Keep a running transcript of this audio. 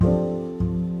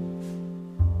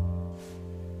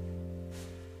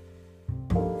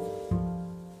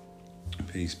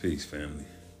Peace, family.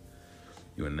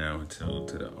 You are now tuned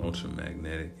to the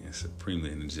ultramagnetic and supremely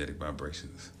energetic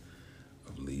vibrations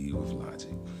of Lead with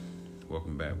Logic.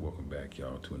 Welcome back,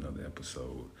 y'all, to another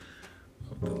episode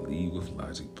of the Lead with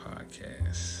Logic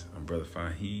podcast. I'm Brother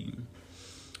Fahim.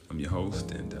 I'm your host,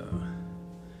 and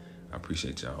I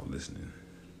appreciate y'all listening.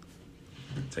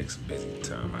 Take some busy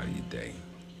time out of your day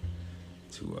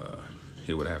to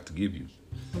hear what I have to give you.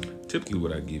 Typically,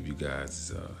 what I give you guys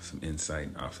is some insight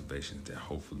and observations that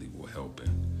hopefully will help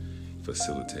and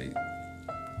facilitate,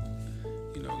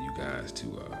 you guys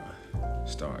to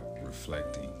start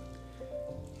reflecting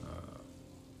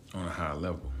on a high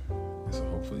level. And so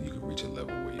hopefully you can reach a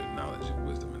level where your knowledge and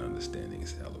wisdom and understanding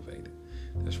is elevated.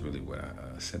 That's really what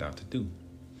I set out to do.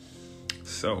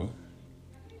 So,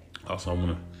 also I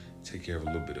want to take care of a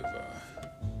little bit of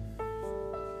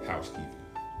housekeeping.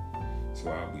 So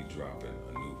I'll be dropping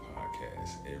a new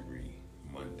podcast every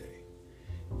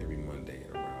Monday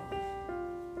at around,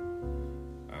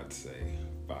 I'd say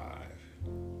 5.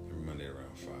 Every Monday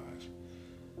around 5,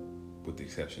 with the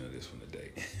exception of this one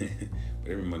today.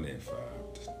 But every Monday at 5,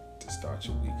 to start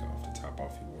your week off, to top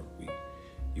off your work week,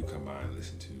 you come by and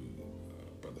listen to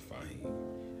Brother Fahim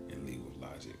and Lead with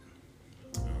Logic.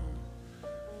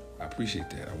 I appreciate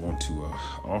that. I want to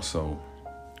also,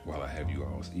 while I have you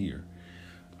all's ear,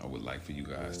 I would like for you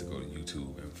guys to go to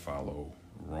YouTube and follow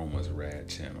Roma's Rad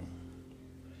channel.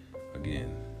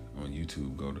 Again, on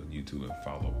YouTube, go to YouTube and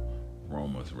follow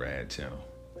Roma's Rad channel.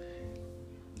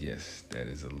 Yes,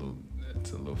 that's a little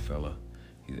fella.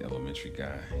 He's an elementary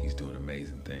guy. He's doing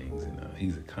amazing things, and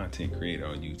he's a content creator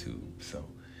on YouTube. So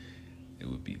it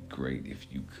would be great if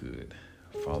you could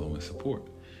follow and support,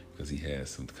 because he has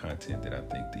some content that I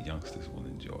think the youngsters will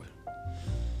enjoy.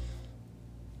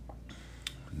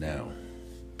 Now,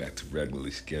 back to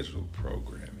regularly scheduled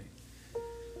programming.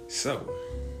 So,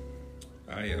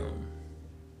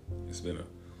 it's been a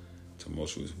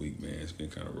tumultuous week, man. It's been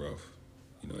kind of rough.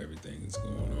 Everything that's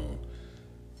going on.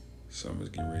 Summer's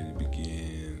getting ready to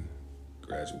begin.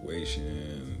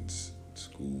 Graduations,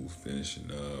 school finishing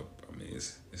up. I mean,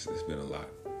 it's been a lot.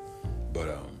 But,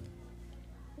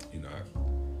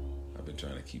 I've been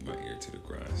trying to keep my ear to the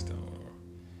grindstone, or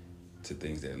to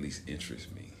things that at least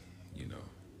interest me,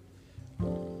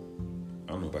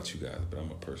 I don't know about you guys, but I'm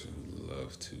a person who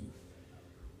loves to,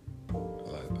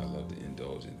 I love to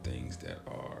indulge in things that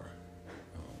are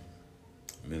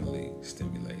mentally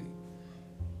stimulating.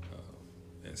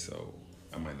 And so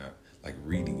I might not, like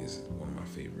reading is one of my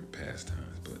favorite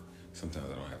pastimes, but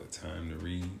sometimes I don't have the time to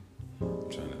read. I'm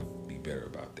trying to be better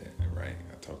about that, right?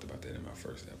 I talked about that in my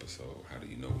first episode. How do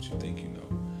you know what you think you know?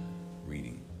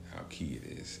 Reading, how key it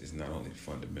is. It's not only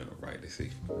fundamental, right? They say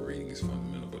reading is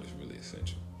fundamental, but it's really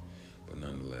essential. But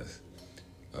nonetheless,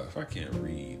 if I can't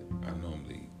read, I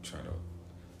normally try to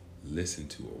listen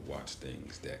to or watch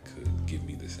things that could give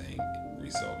me the same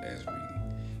result as reading,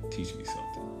 teach me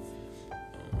something.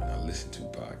 And I listen to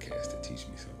podcasts that teach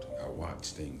me something. I watch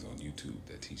things on YouTube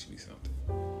that teach me something.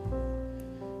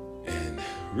 And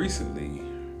recently,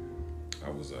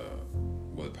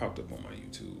 it popped up on my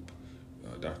YouTube.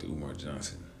 Dr. Umar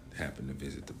Johnson happened to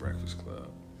visit the Breakfast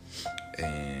Club.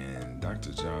 And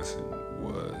Dr. Johnson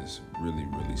was really,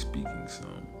 really speaking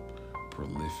some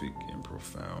prolific and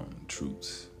profound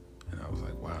truths. And I was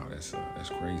like, wow, that's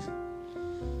crazy.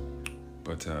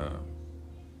 But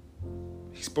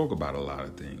he spoke about a lot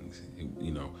of things.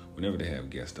 Whenever they have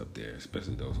guests up there,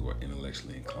 especially those who are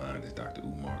intellectually inclined, as Dr.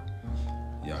 Umar,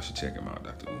 y'all should check him out,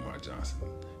 Dr. Umar Johnson.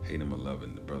 Hate him or love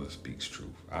him, the brother speaks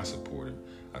truth. I support him.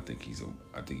 I think he's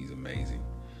amazing.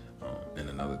 And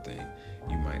another thing,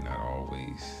 you might not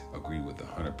always agree with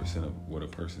 100% of what a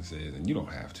person says, and you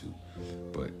don't have to,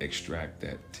 but extract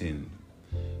that 10,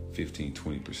 15,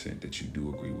 20% that you do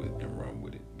agree with and run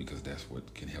with it, because that's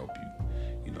what can help you.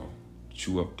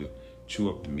 Chew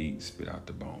up the meat, spit out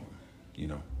the bone.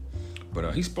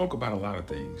 But he spoke about a lot of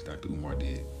things, Dr. Umar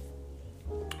did.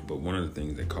 But one of the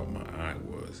things that caught my eye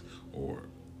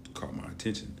caught my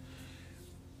attention,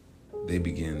 they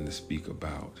began to speak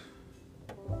about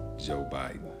Joe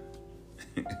Biden.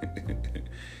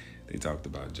 They talked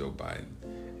about Joe Biden,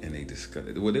 and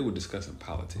they were discussing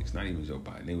politics, not even Joe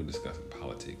Biden. They were discussing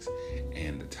politics,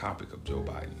 and the topic of Joe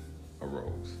Biden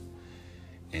arose.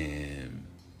 And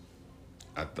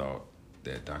I thought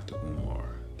that Dr.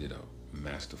 Umar did a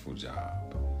masterful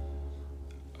job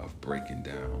of breaking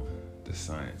down the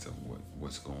science of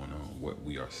what's going on, what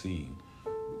we are seeing,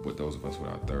 what those of us with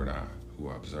our third eye who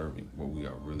are observing, what we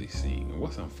are really seeing, and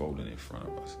what's unfolding in front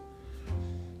of us.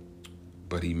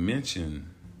 But he mentioned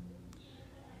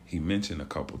a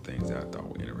couple things that I thought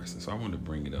were interesting, so I wanted to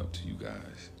bring it up to you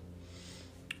guys.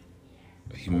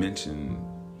 he mentioned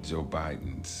Joe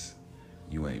Biden's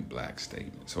 "You ain't black"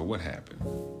 statement. So what happened?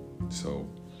 So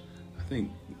I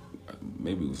think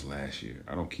maybe it was last year.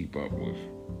 I don't keep up with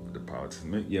the politics.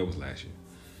 Yeah, it was last year.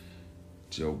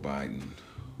 Joe Biden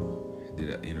did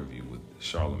an interview with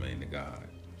Charlamagne the God,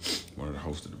 one of the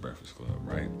hosts of the Breakfast Club,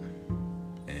 right?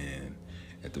 And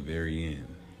at the very end,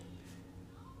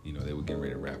 they were getting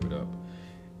ready to wrap it up.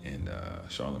 And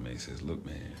Charlamagne says, look,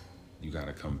 man, you got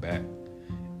to come back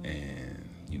and,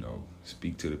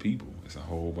 speak to the people. It's a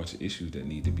whole bunch of issues that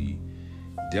need to be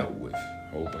dealt with, a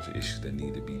whole bunch of issues that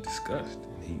need to be discussed.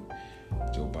 And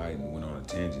Joe Biden went on a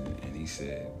tangent and he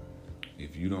said,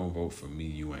 if you don't vote for me,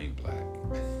 you ain't black.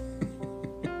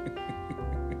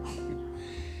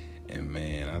 And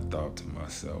man, I thought to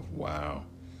myself, wow,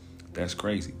 that's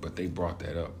crazy. But they brought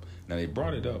that up. Now they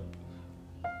brought it up.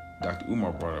 Dr.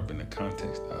 Umar brought it up in the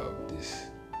context of this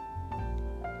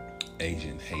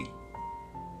Asian hate,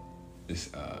 this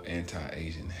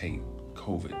anti-Asian hate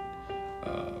COVID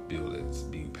bill that's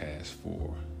being passed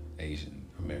for Asian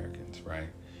Americans, right?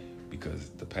 Because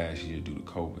the past year due to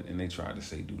COVID, and they tried to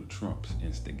say due to Trump's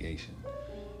instigation,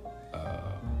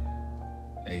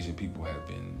 Asian people have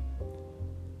been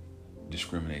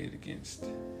discriminated against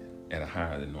at a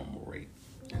higher than normal rate.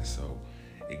 And so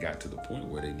it got to the point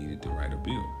where they needed to write a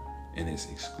bill. And it's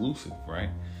exclusive, right?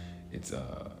 It's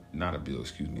not a bill,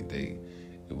 excuse me.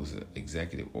 It was an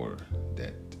executive order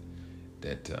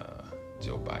that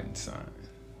Joe Biden signed,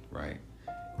 right?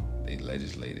 They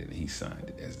legislated and he signed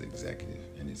it as the executive,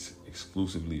 and it's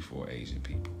exclusively for Asian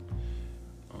people,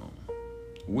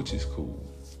 which is cool.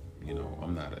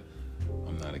 I'm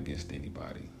not against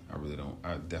anybody. I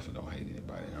definitely don't hate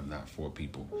anybody. I'm not for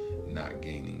people not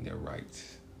gaining their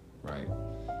rights, right?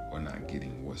 Or not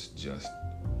getting what's just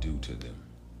due to them.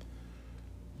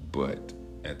 But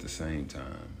at the same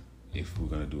time, if we're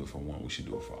gonna do it for one, we should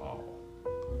do it for all.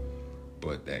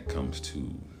 But that comes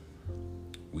to,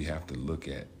 we have to look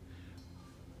at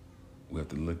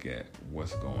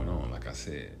what's going on. Like I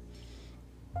said,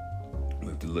 we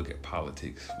have to look at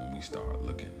politics when we start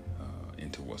looking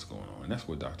into what's going on. And that's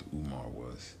what Dr. Umar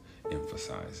was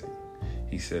emphasizing.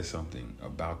 He said something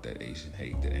about that Asian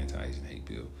hate, that anti-Asian hate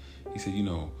bill. He said,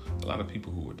 a lot of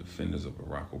people who were defenders of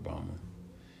Barack Obama,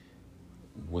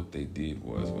 what they did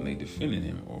was when they defended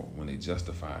him or when they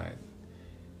justified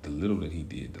the little that he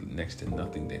did, the next to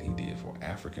nothing that he did for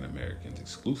African Americans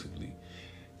exclusively,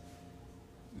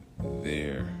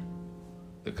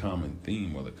 the common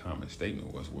theme or the common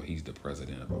statement was, well, he's the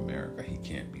president of America. He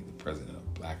can't be the president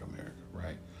of Black America,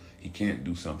 right? He can't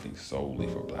do something solely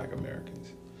for Black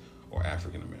Americans or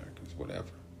African Americans, whatever.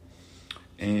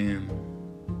 And,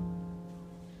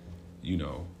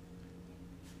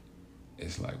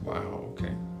 it's like, wow,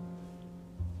 okay.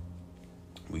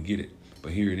 We get it.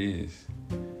 But here it is.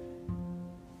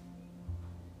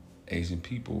 Asian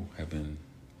people have been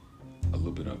a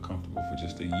little bit uncomfortable for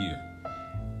just a year.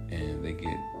 And they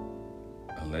get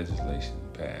a legislation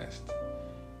passed,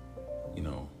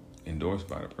 endorsed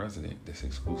by the president that's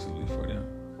exclusively for them.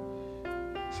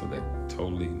 So that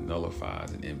totally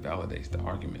nullifies and invalidates the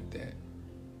argument that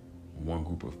one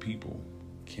group of people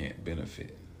can't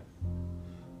benefit.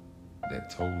 That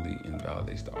totally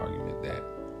invalidates the argument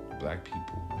that Black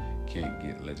people can't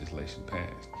get legislation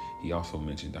passed. He also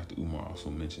mentioned, Dr. Umar also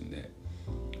mentioned that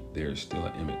there's still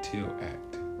an Emmett Till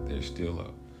Act. There's still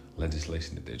a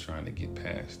legislation that they're trying to get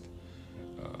passed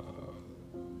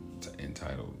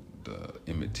entitled the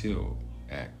Emmett Till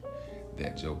Act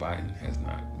that Joe Biden has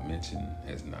not mentioned,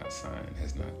 has not signed,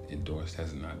 has not endorsed,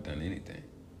 has not done anything.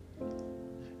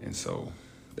 And so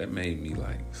that made me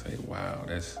say, wow,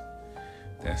 that's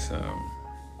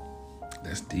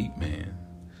deep, man.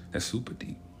 That's super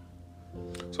deep.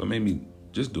 So it made me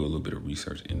just do a little bit of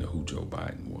research into who Joe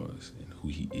Biden was and who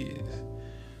he is,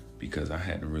 because I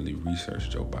hadn't really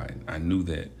researched Joe Biden. I knew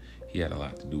that he had a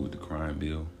lot to do with the crime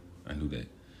bill. I knew that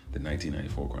the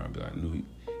 1994 crime bill, I knew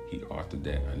he authored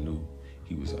that. I knew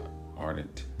he was an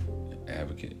ardent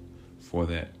advocate for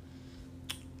that.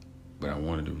 But I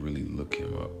wanted to really look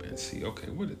him up and see, okay,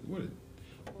 what did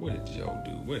Joe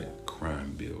do? What did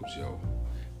crime bill Joe?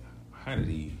 How did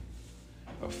he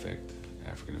affect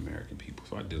African American people?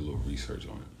 So I did a little research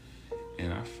on it,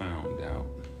 and I found out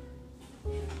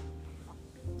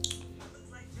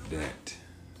that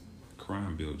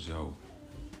crime bill Joe,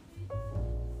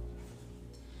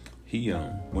 he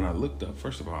when I looked up,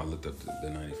 first of all, I looked up the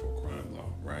 94 crime law,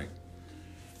 right?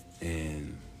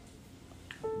 And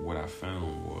what I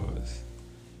found was,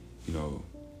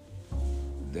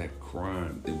 that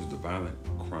crime, it was the Violent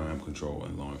Crime Control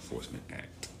and Law Enforcement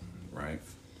Act, right?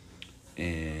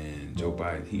 And Joe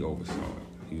Biden, he oversaw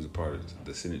it. He was a part of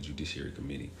the Senate Judiciary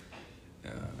Committee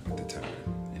at the time,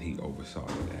 and he oversaw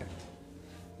that.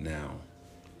 Now,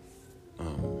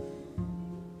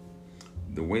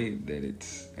 the way that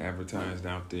it's advertised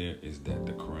out there is that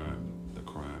the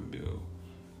crime bill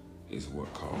is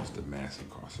what caused the mass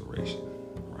incarceration,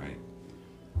 right?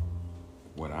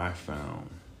 What I found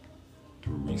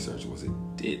through research was it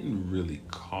didn't really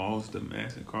cause the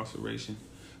mass incarceration,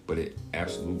 but it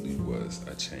absolutely was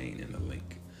a chain and a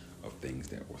link of things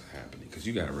that was happening. Because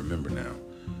you got to remember now,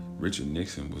 Richard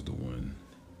Nixon was the one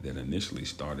that initially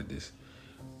started this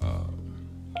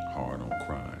hard on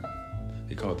crime.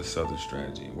 They called it the Southern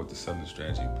Strategy. And what the Southern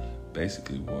Strategy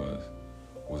basically was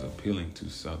appealing to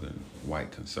Southern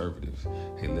white conservatives.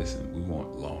 Hey, listen, we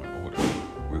want law and order.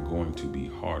 We're going to be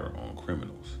harder on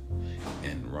criminals.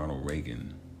 And Ronald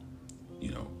Reagan,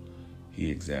 he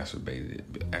exacerbated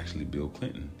it. Actually, Bill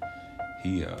Clinton,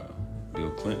 he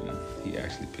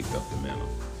actually picked up the mantle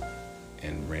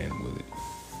and ran with it.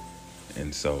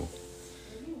 And so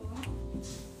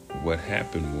what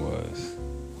happened was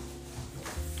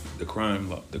the crime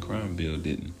bill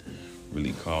didn't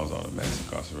really cause all the mass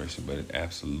incarceration, but it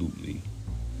absolutely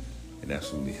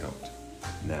helped.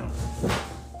 Now,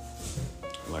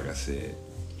 like I said,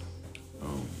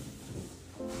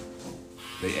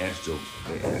 they asked Joe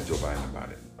Biden about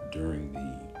it during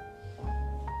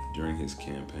his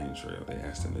campaign trail. They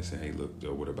asked him, they said, hey, look,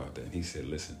 Joe, what about that? And he said,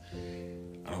 listen,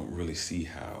 I don't really see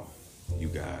how you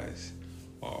guys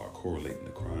are correlating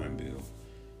the crime bill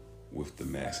with the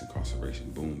mass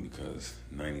incarceration boom, because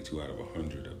 92 out of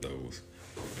 100 of those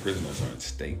prisoners are in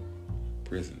state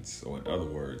prisons. So in other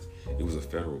words, it was a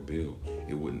federal bill.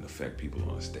 It wouldn't affect people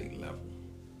on a state level,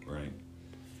 right?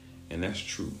 And that's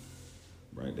true,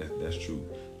 right? That's true.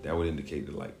 That would indicate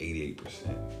that like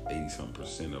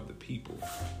 80-something% of the people,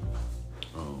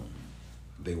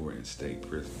 they were in state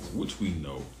prisons, which we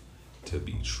know to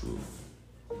be true,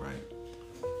 right?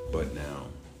 But now,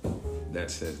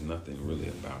 that says nothing really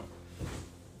about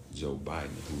Joe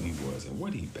Biden, who he was and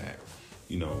what he backed.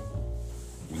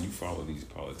 When you follow these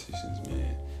politicians,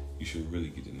 man, you should really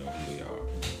get to know who they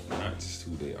are. Not just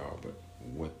who they are, but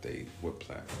what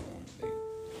platform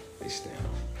they stand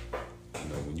on.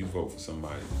 When you vote for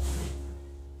somebody,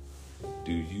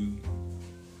 do you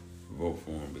vote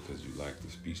for them because you like the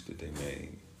speech that they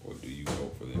made, or do you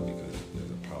vote for them because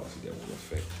there's a policy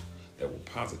that will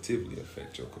positively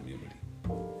affect your community?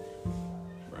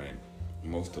 Right?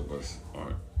 Most of us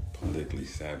aren't politically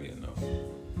savvy enough,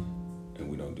 and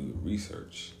we don't do the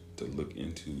research to look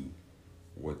into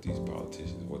what these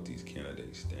politicians, what these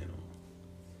candidates stand on.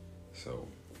 So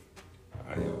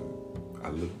I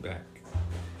look back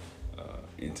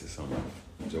into some of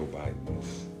Joe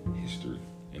Biden's history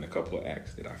and a couple of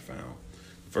acts that I found.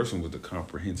 The first one was the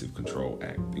Comprehensive Control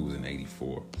Act. It was in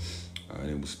 '84, and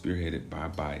it was spearheaded by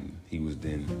Biden. He was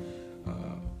then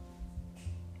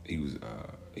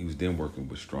working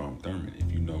with Strom Thurmond.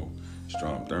 If you know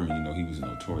Strom Thurmond, he was a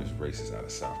notorious racist out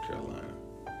of South Carolina.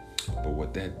 But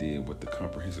what the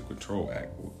Comprehensive Control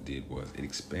Act did was it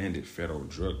expanded federal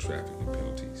drug trafficking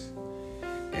penalties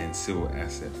and civil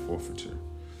asset forfeiture,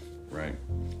 right?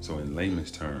 So in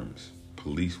layman's terms,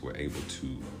 police were able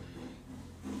to,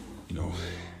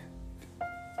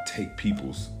 take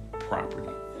people's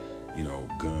property,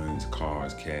 guns,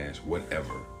 cars, cash,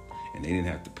 whatever, and they didn't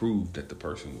have to prove that the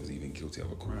person was even guilty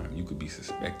of a crime. You could be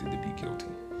suspected to be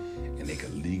guilty, and they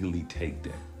could legally take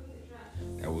that.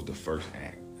 That was the first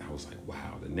act. I was like,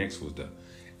 wow. The next was the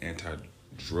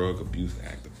Anti-Drug Abuse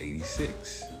Act of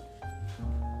 '86.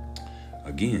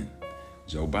 Again,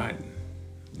 Joe Biden,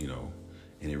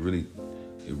 and it really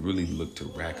looked to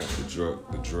rack up the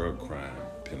drug crime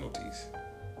penalties,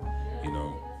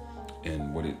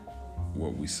 and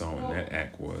what we saw in that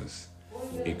act was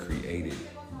it created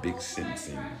big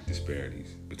sentencing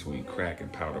disparities between crack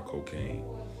and powder cocaine,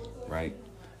 right?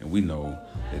 And we know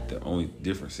that the only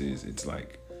difference is it's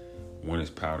like one is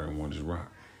powder and one is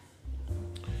rock.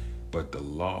 But the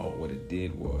law, what it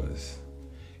did was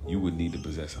you would need to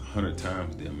possess 100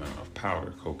 times the amount of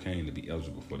powder cocaine to be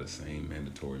eligible for the same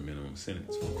mandatory minimum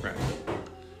sentence for crack,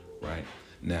 right?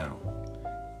 Now,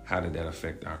 how did that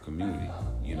affect our community?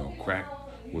 Crack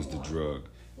was the drug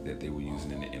that they were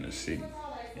using in the inner city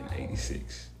in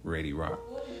 '86. Ready Rock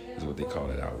is what they call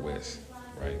it out west,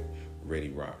 right? Ready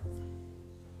Rock.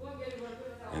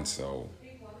 And so,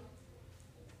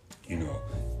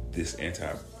 this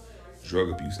Anti-Drug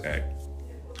Abuse Act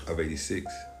of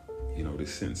 '86,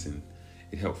 this sentencing,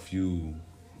 it helped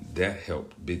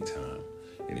big time.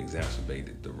 It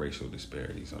exacerbated the racial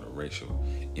disparities or the racial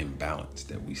imbalance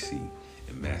that we see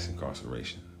in mass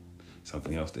incarceration.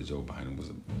 Something else that Joe Biden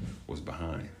was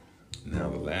behind Now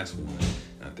the last one,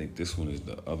 I think this one is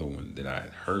the other one that I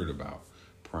had heard about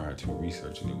prior to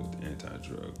researching it, was the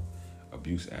Anti-Drug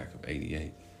Abuse Act of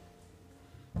 '88.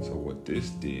 So what this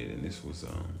did, and this was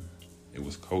it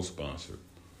was co-sponsored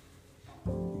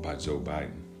by Joe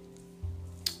Biden.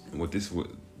 And what this one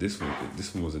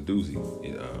was a doozy.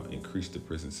 It increased the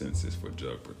prison sentences for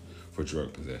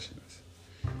drug possessions.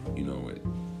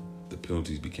 The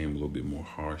penalties became a little bit more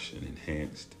harsh and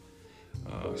enhanced,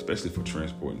 especially for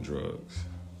transporting drugs.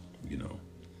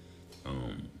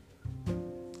 And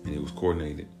it was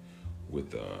coordinated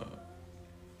with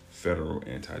federal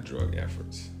anti-drug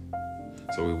efforts.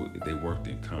 So they worked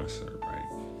in concert, right?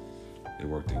 They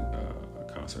worked in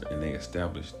concert, and they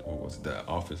established what was the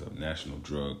Office of National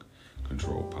Drug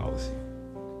Control Policy.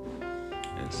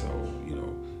 And so,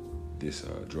 this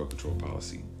drug control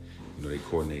policy, they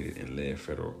coordinated and led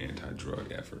federal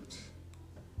anti-drug efforts,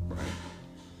 right?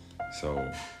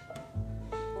 So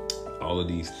all of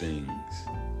these things,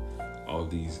 all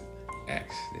these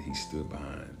acts that he stood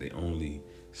behind, they only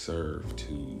serve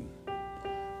to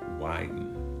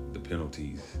widen the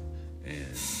penalties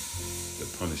and the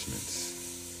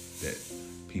punishments that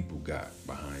people got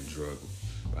behind drug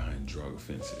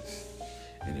offenses.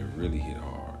 And it really hit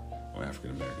hard on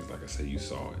African Americans. Like I say, you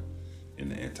saw it in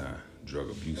the Anti-Drug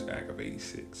Abuse Act of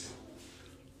 '86.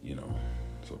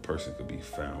 So a person could be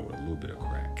found with a little bit of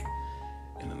crack,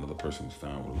 and another person was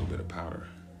found with a little bit of powder,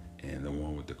 and the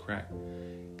one with the crack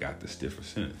got the stiffer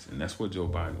sentence. And that's what Joe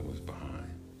Biden was behind.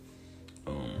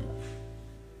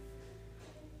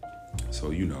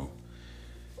 So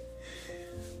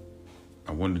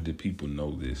I wonder, did people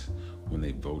know this when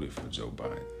they voted for Joe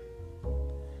Biden?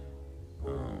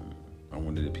 I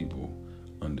wonder, did people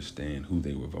understand who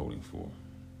they were voting for?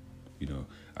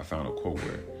 I found a quote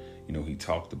where, he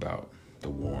talked about the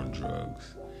war on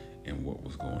drugs and what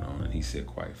was going on. And he said,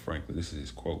 quite frankly, this is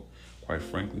his quote, "Quite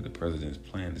frankly, the president's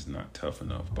plan is not tough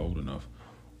enough, bold enough,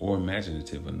 or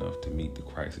imaginative enough to meet the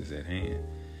crisis at hand.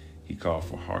 He called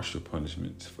for harsher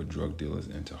punishments for drug dealers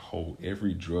and to hold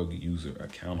every drug user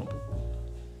accountable."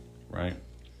 Right?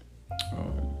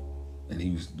 And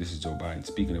this is Joe Biden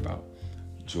speaking about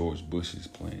George Bush's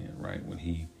plan, right? When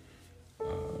he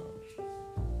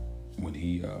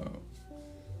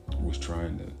was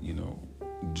trying to,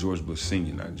 George Bush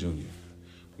Sr., not Jr.,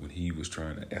 when he was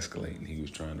trying to escalate and he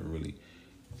was trying to really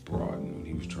broaden, when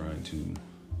he was trying to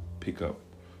pick up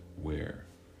where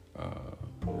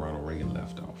Ronald Reagan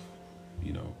left off,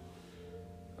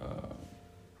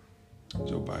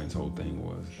 Joe Biden's whole thing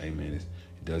was, hey man, it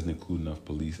doesn't include enough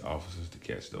police officers to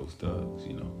catch those thugs,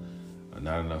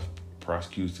 not enough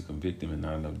prosecutors to convict them, and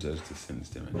not enough judges to sentence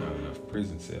them, and not enough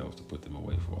prison cells to put them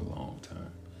away for a long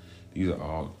time. These are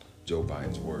all Joe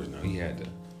Biden's words. Now he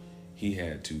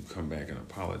had to come back and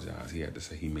apologize. He had to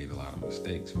say he made a lot of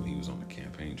mistakes when he was on the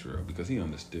campaign trail, because he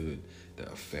understood the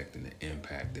effect and the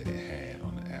impact that it had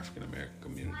on the African American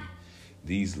community.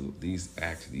 These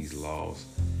acts, these laws,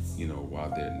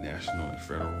 while they're national and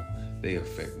federal, they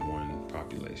affect one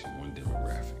population, one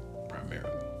demographic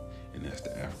primarily, and that's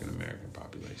the African American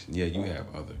population. Yeah, you have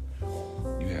other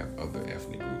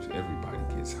ethnic groups. Everybody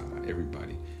gets high.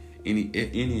 Everybody, any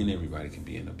and everybody can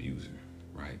be an abuser,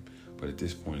 right? But at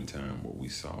this point in time, what we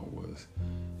saw was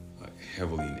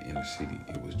heavily in the inner city,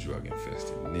 it was drug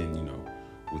infested. And then,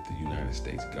 with the United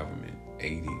States government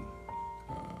aiding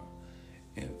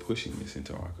and pushing this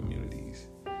into our communities,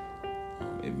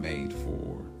 it made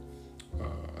for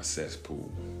a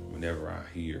cesspool. Whenever I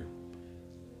hear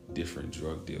different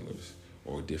drug dealers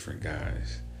or different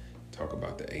guys talk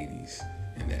about the 80s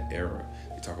and that era,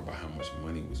 they talk about how much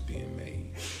money was being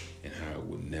made and how it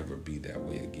would never be that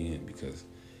way again, because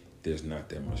there's not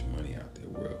that much money out there.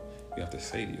 Well, you have to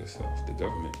say to yourself, the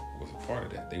government was a part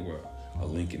of that. They were a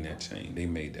link in that chain. They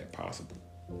made that possible.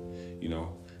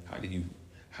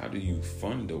 How do you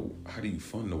fund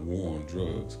the war on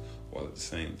drugs while at the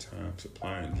same time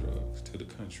supplying drugs to the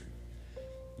country?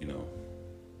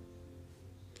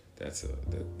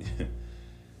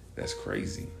 That's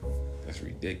crazy. That's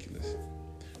ridiculous.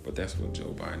 But that's what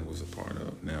Joe Biden was a part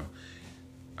of. Now,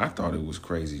 I thought it was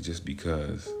crazy just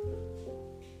because,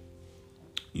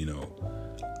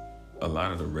 a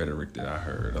lot of the rhetoric that I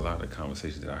heard, a lot of the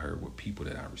conversations that I heard with people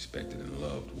that I respected and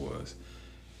loved was,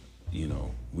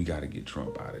 we got to get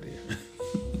Trump out of there.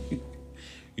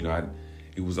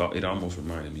 It almost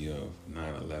reminded me of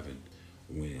 9/11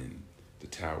 when the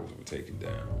towers were taken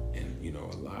down, and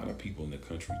a lot of people in the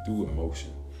country, through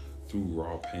emotion, through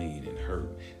raw pain and hurt,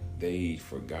 they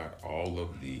forgot all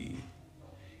of the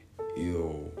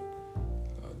ill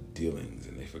dealings,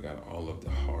 and they forgot all of the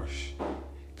harsh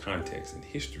context and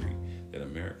history that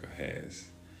America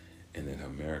has and that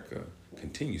America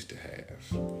continues to have.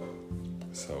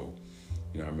 So,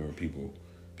 I remember people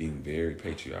being very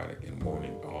patriotic and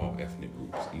wanting all ethnic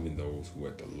groups, even those who are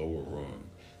at the lower rung,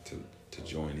 to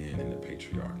join in the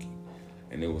patriarchy.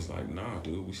 And it was like, nah,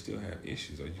 dude, we still have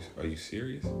issues. Are you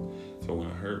serious? So when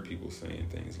I heard people saying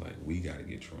things like, we got to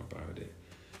get Trump out of there,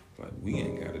 like, we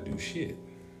ain't got to do shit.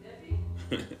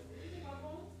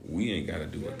 We ain't got to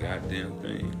do a goddamn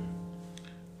thing.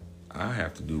 I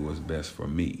have to do what's best for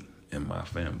me and my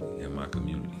family and my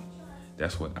community.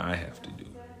 That's what I have to do,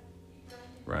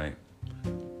 right?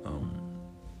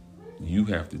 You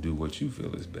have to do what you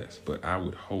feel is best. But I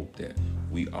would hope that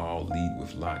we all lead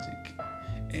with logic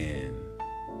and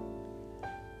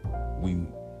we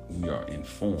are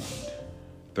informed,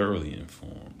 thoroughly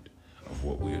informed of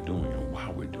what we are doing and why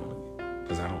we're doing it.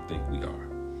 Because I don't think we are.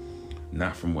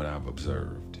 Not from what I've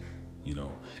observed.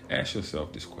 Ask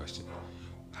yourself this question.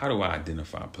 How do I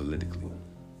identify politically?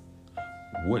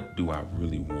 What do I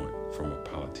really want from a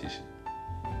politician?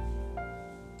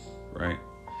 Right?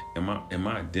 Am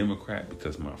I a Democrat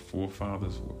because my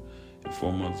forefathers and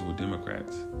foremothers were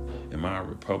Democrats? Am I a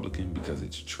Republican because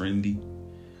it's trendy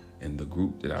and the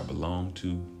group that I belong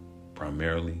to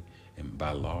primarily and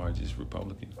by large is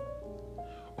Republican?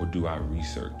 Or do I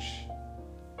research?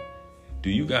 Do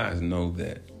you guys know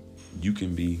that you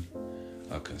can be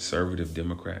a conservative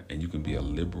Democrat and you can be a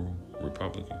liberal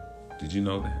Republican? Did you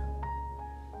know that?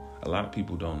 A lot of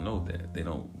people don't know that. They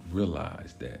don't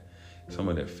realize that some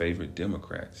of their favorite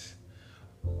Democrats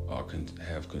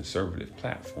have conservative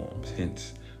platforms,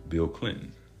 hence Bill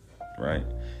Clinton, right?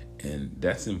 And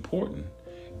that's important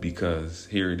because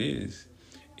here it is.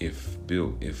 If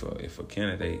a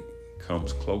candidate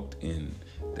comes cloaked in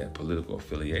that political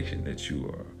affiliation that you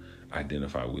are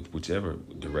identified with, whichever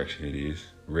direction it is,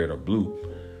 red or blue,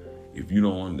 if you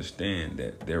don't understand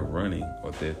that they're running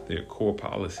or that their core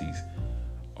policies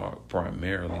are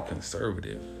primarily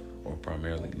conservative or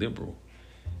primarily liberal,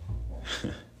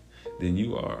 then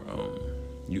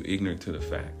you're ignorant to the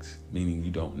facts, meaning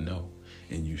you don't know,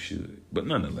 and you should. But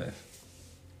nonetheless,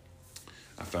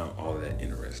 I found all of that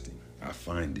interesting. I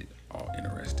find it all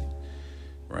interesting,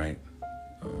 right?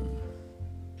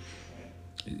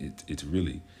 It's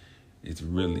really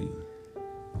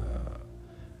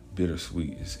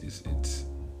bittersweet.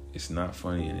 It's not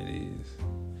funny, and it is.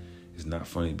 It's not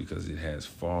funny because it has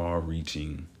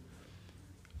far-reaching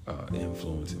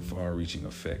influence and far-reaching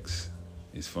effects.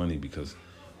 It's funny because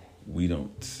we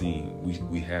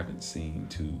haven't seen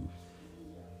to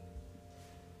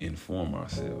inform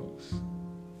ourselves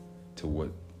to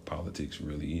what politics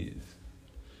really is.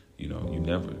 You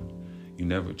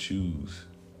never choose.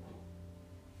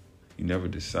 You never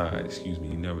decide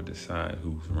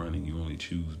who's running. You only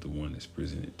choose the one that's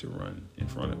presented to run in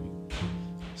front of you.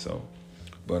 So,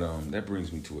 but that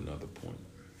brings me to another point.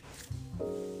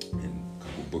 And a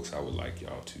couple books I would like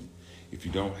y'all to, if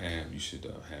you don't have, you should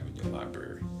have in your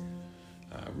library.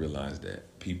 I realize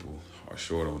that people are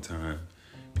short on time.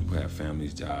 People have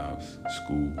families, jobs,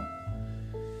 school.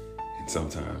 And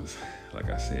sometimes, like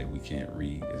I said, we can't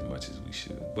read as much as we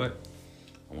should. But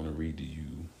I want to read to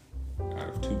you out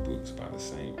of two books by the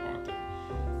same author,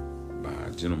 by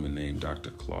a gentleman named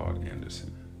Dr. Claude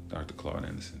Anderson. Dr. Claude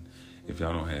Anderson. If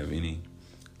y'all don't have any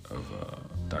of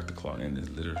Dr. Claude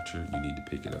Anderson's literature, you need to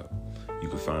pick it up. You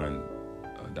can find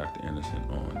Dr. Anderson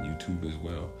on YouTube as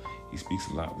well. He speaks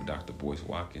a lot with Dr. Boyce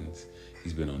Watkins.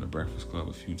 He's been on The Breakfast Club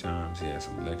a few times. He has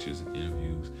some lectures and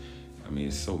interviews. I mean,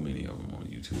 there's so many of them on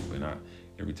YouTube, and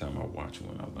every time I watch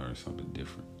one, I learn something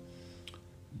different.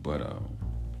 But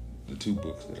the two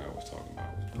books that I was talking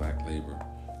about was Black Labor,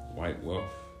 White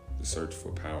Wealth, The Search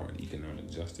for Power and Economic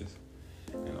Justice,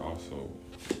 and also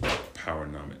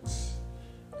Powernomics,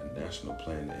 a national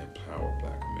plan to empower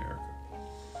Black America.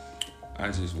 I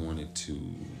just wanted to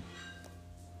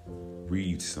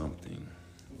read something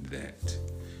that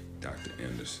Dr.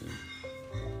 Anderson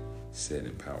said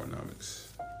in Powernomics,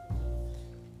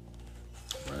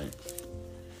 right?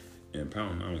 And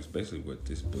Powernomics, basically what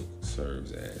this book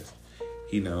serves as,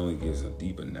 he not only gives a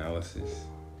deep analysis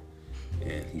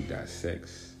and he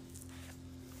dissects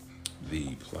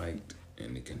the plight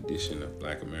and the condition of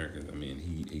Black Americans. I mean,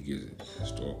 he gives it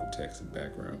historical text and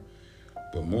background,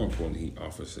 but more importantly, he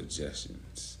offers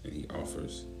suggestions and he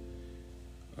offers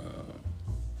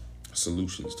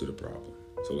solutions to the problem.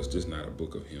 So it's just not a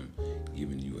book of him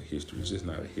giving you a history. It's just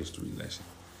not a history lesson.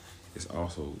 It's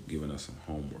also giving us some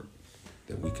homework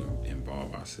that we can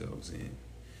involve ourselves in,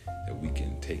 that we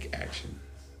can take action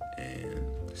and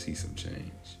see some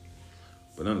change.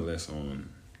 But nonetheless, on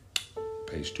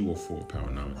page 204 of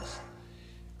Powernomics,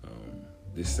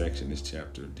 this section, this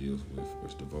chapter deals with,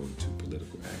 was devoted to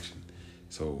political action.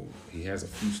 So he has a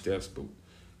few steps, but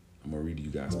I'm going to read you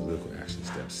guys political action.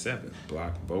 Step 7,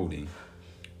 block voting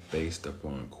based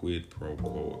upon quid pro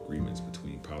quo agreements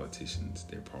between politicians,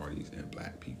 their parties, and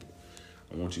black people.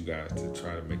 I want you guys to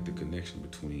try to make the connection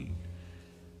between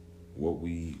what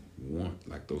we want,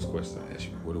 like those questions I asked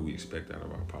you. What do we expect out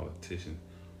of our politicians?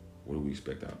 What do we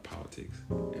expect out of politics?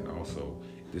 And also,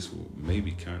 this will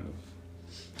maybe kind of,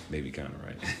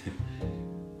 right?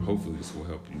 Hopefully this will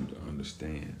help you to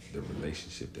understand the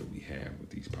relationship that we have with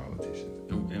these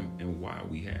politicians and why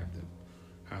we have them,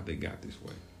 how they got this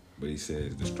way. But he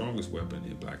says the strongest weapon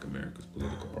in Black America's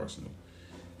political arsenal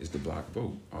is the block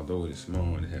vote. Although it is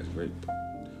small and it has great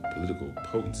political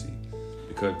potency,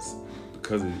 because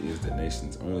it is the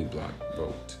nation's only block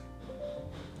vote.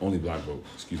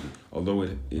 Although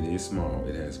it is small,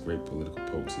 it has great political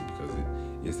potency because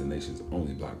it is the nation's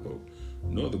only block vote.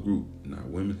 No other group, not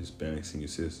women, Hispanics, senior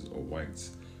citizens, or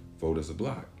whites, vote as a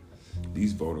block.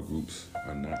 These voter groups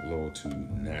are not loyal to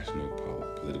national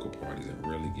political parties and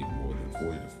rarely give more than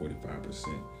 40 to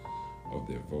 45% of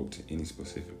their vote to any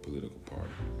specific political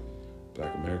party.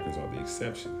 Black Americans are the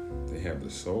exception. They have the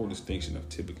sole distinction of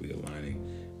typically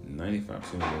aligning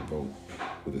 95% of their vote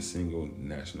with a single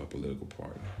national political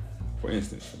party. For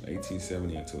instance, from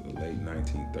 1870 until the late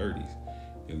 1930s,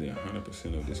 nearly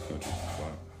 100% of this country's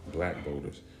black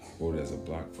voters voted as a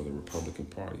bloc for the Republican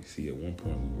Party. See, at one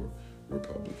point we were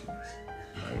Republicans.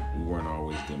 Right? We weren't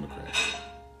always Democrats.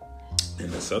 And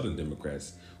the Southern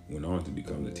Democrats went on to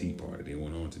become the Tea Party. They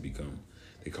went on to become,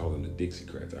 they call them the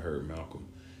Dixiecrats. I heard Malcolm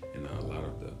and a lot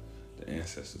of the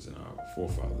ancestors and our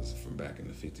forefathers from back in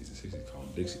the 50s and 60s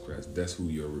called them Dixiecrats. That's who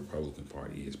your Republican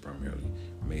Party is primarily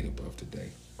made up of today.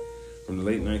 From the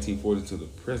late 1940s to the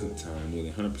present time,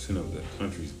 nearly 100% of the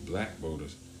country's black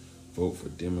voters vote for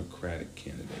Democratic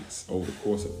candidates. Over the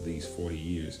course of these 40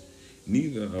 years,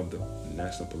 neither of the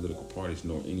national political parties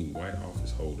nor any white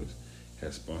office holders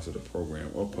has sponsored a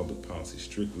program or public policy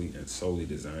strictly and solely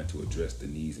designed to address the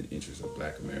needs and interests of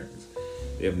Black Americans.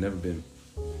 They have never been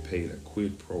paid a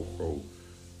quid pro quo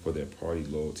for their party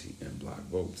loyalty and block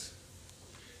votes.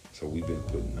 So we've been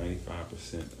putting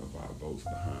 95% of our votes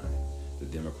behind the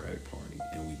Democratic Party,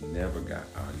 and we've never got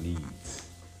our needs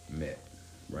met,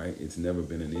 right? It's never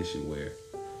been an issue where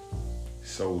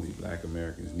solely Black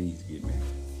Americans' needs get met.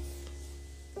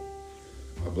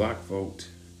 A block vote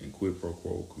and quid pro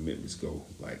quo commitments go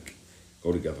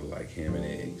together like ham and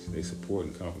eggs. They support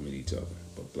and complement each other,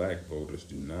 but black voters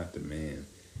do not demand,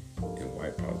 and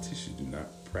white politicians do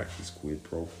not practice quid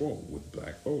pro quo with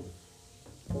black voters.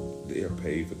 They are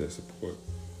paid for their support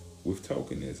with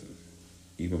tokenism,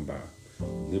 even by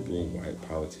liberal white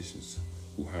politicians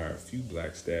who hire a few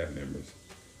black staff members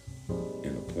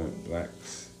and appoint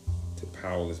blacks to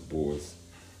powerless boards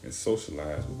and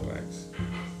socialize with blacks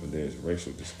when there is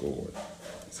racial discord.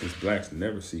 Since blacks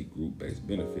never seek group-based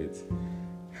benefits,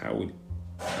 how would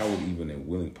even a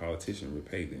willing politician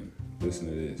repay them? Listen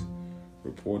to this.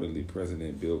 Reportedly,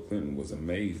 President Bill Clinton was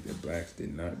amazed that blacks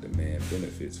did not demand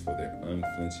benefits for their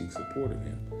unflinching support of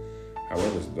him.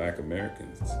 However, as Black America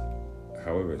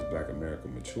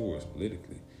matures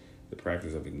politically, the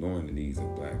practice of ignoring the needs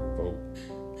of black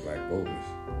voters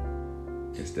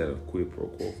instead of quid pro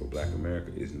quo for Black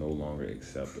America is no longer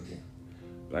acceptable.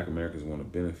 Black Americans want to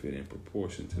benefit in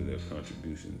proportion to their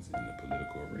contributions in the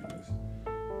political arenas.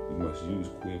 We must use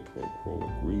quid pro quo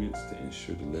agreements to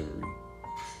ensure delivery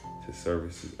to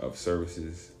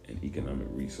services and economic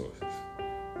resources.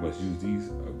 We must use these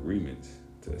agreements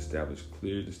to establish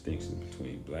clear distinctions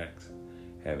between blacks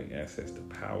having access to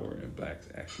power and blacks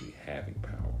actually having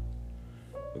power.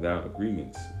 Without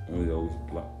agreements, only those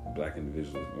black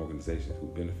individuals and organizations who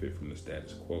benefit from the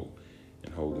status quo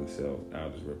and hold themselves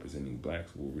out as representing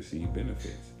blacks will receive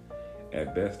benefits.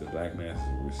 At best, the black masses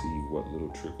will receive what little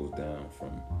trickles down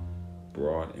from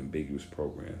broad, ambiguous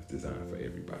programs designed for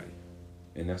everybody.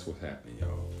 And that's what's happening,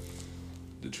 y'all.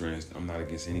 I'm not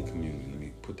against any community, let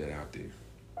me put that out there.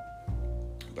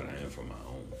 But I am for my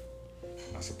own.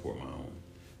 I support my own.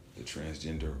 The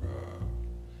transgender,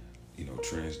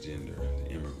 the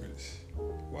immigrants,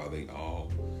 while they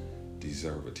all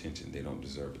deserve attention, they don't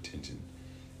deserve attention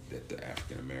that the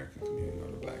African American community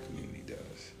or the black community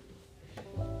does.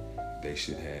 They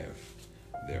should have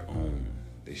their own.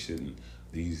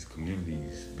 These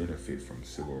communities benefit from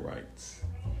civil rights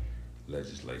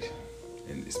legislation,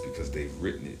 and it's because they've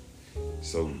written it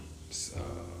so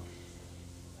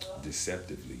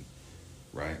deceptively,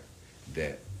 right?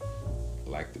 That,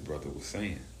 like the brother was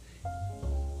saying,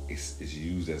 it's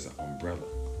used as an umbrella.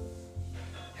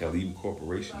 Hell, even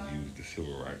corporations use the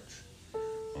civil rights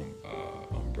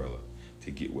umbrella.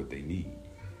 to get what they need.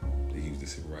 They use the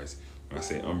civil rights. When I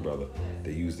say umbrella,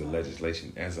 they use the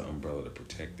legislation as an umbrella to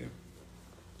protect them.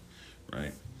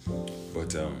 Right?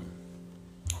 But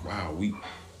wow,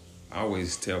 I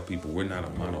always tell people we're not a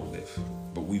monolith,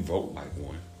 but we vote like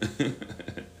one.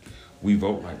 We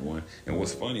vote like one. And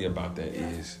what's funny about that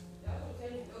is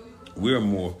we're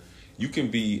more, you can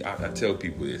be, I tell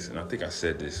people this, and I think I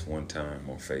said this one time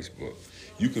on Facebook,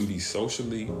 you can be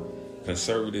socially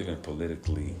conservative and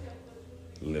politically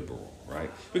liberal,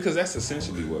 right? Because that's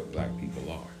essentially what black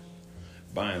people are.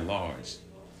 By and large,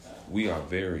 we are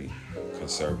very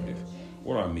conservative.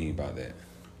 What do I mean by that?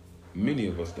 Many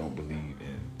of us don't believe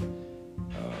in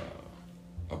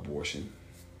abortion.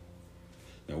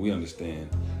 Now we understand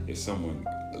if someone,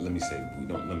 let me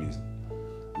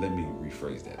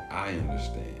rephrase that. I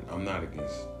understand. I'm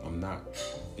not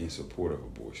in support of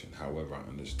abortion. However, I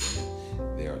understand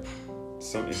there are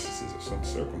some instances or some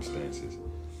circumstances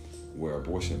where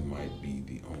abortion might be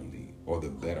the only or the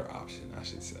better option, I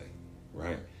should say,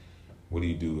 right? What do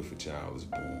you do if a child is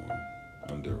born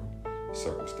under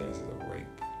circumstances of rape,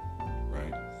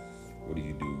 right? What do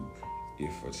you do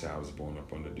if a child is born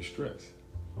up under distress,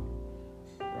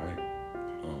 right?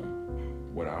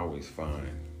 What I always find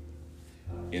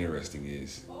interesting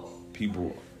is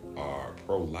people are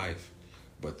pro-life,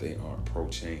 but they aren't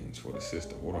pro-change for the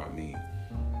system. What do I mean?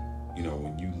 You know,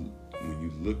 when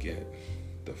you look at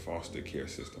the foster care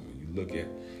system, when you look at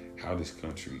how this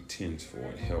country tends for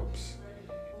and helps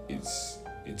its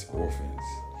orphans,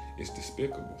 it's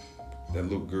despicable. That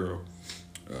little girl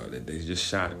that they just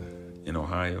shot in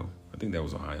Ohio, I think that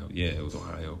was Ohio. Yeah, it was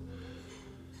Ohio.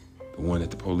 The one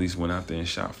that the police went out there and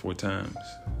shot 4 times.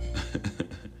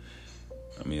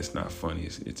 I mean, it's not funny.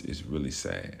 It's really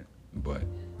sad. But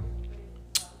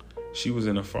she was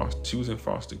in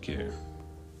foster care.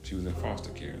 She was in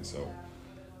foster care, and so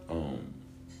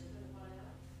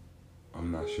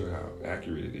I'm not sure how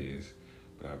accurate it is,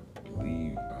 but I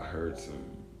believe I heard some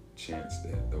chants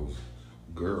that those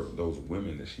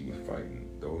women that she was fighting,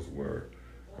 those were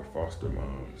her foster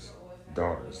mom's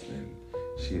daughters, and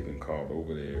she had been called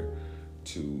over there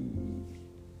to,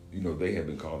 they had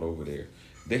been called over there.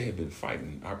 They had been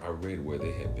fighting. I read where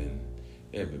there had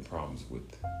been problems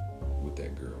with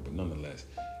that girl, but nonetheless,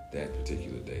 that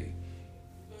particular day,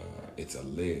 it's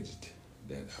alleged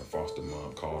that her foster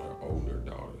mom called her older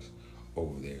daughters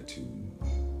over there to,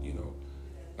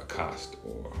 accost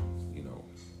or,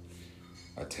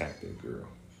 attack that girl.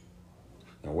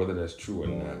 Now, whether that's true or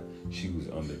not, she was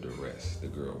under duress. The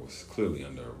girl was clearly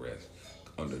under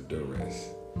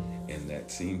duress. And that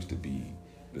seems to be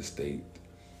the state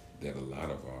that a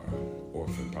lot of our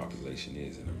orphan population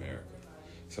is in America.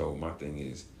 So my thing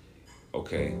is,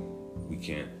 okay,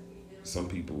 some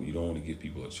people, you don't want to give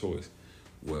people a choice.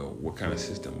 Well, what kind of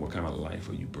system, what kind of life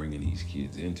are you bringing these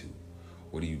kids into?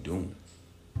 What are you doing?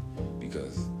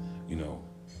 Because,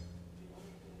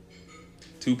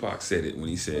 Tupac said it when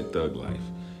he said thug life.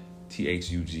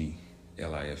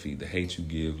 THUGLIFE, the hate you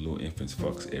give little infants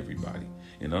fucks everybody.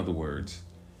 In other words,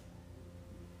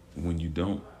 when you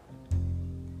don't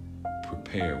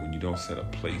prepare, when you don't set a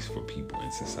place for people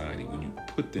in society, when you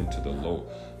put them to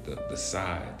the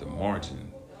side, the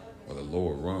margin, or the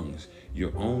lower rungs,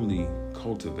 you're only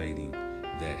cultivating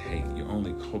that hate. You're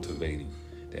only cultivating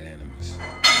that animus.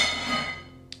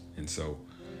 And so,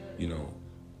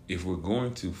 if we're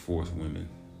going to force women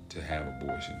to have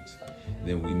abortions,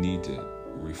 then we need to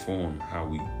reform how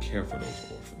we care for those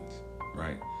orphans,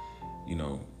 right?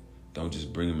 Don't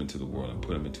just bring them into the world and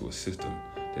put them into a system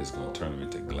that's going to turn them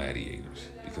into gladiators,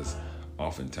 because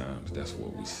oftentimes that's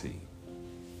what we see.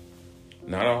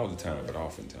 Not all the time, but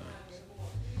oftentimes.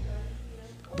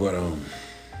 But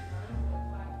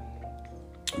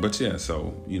yeah,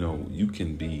 so, you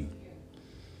can be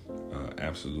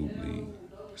absolutely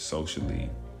socially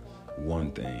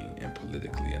one thing and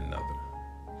politically another.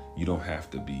 You don't have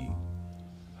to be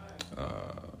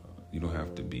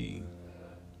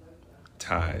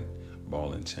tied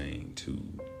ball and chain to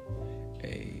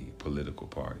a political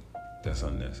party. That's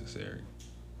unnecessary.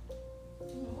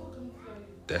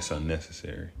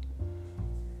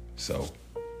 So,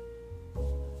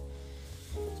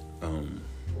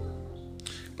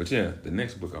 but yeah, the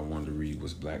next book I wanted to read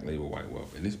was Black Labor, White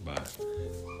Wealth, and it's by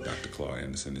Dr. Claude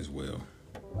Anderson as well.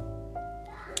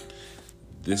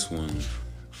 This one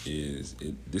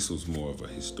this was more of a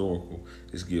historical.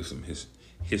 This gives some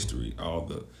history, all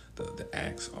the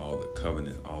acts, all the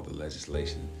covenant, all the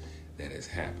legislation that has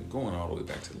happened, going all the way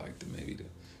back to maybe the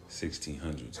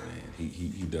 1600s, man.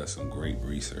 He does some great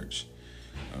research,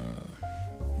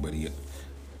 but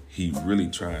he really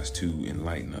tries to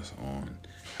enlighten us on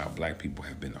how black people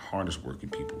have been the hardest working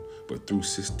people, but through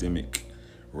systemic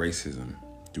racism,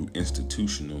 through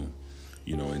institutional,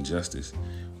 injustice,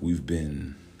 we've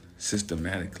been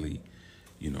systematically,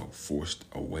 forced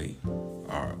away.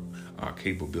 Our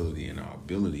capability and our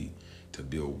ability to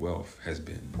build wealth has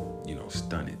been,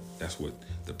 stunted. That's what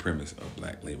the premise of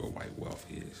black labor, white wealth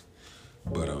is.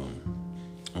 But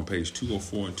on page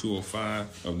 204 and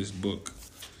 205 of this book,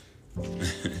 I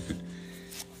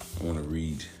want to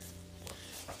read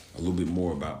a little bit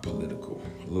more about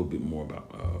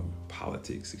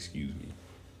politics,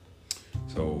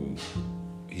 So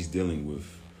he's dealing with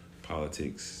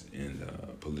politics and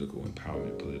political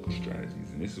empowerment, political strategies.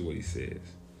 And this is what he says.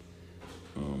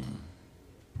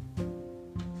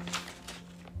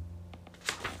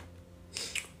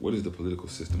 What is the political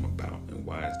system about, and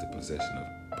why is the possession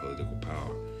of political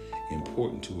power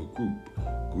important to a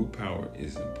group? Group power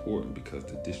is important because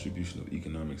the distribution of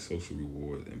economic, social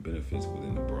rewards and benefits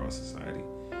within the broad society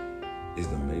is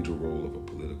the major role of a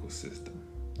political system.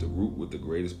 The group with the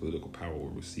greatest political power will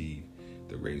receive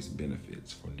the greatest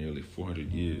benefits. For nearly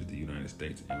 400 years, the United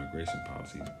States immigration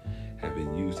policies have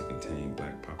been used to contain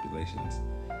black populations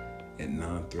at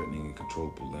non-threatening and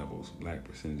controllable levels. Black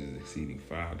percentages exceeding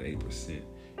 5 to 8%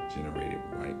 generated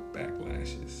white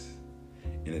backlashes.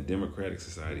 In a democratic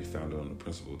society founded on the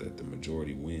principle that the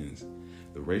majority wins,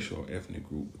 the racial or ethnic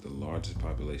group with the largest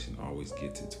population always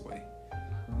gets its way.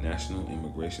 National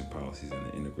immigration policies and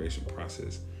the integration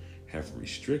process have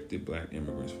restricted black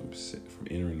immigrants from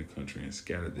entering the country and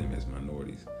scattered them as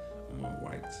minorities among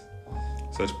whites.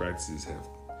 Such practices have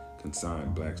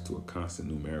consigned blacks to a constant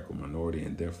numerical minority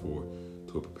and therefore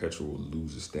to a perpetual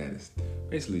loser status.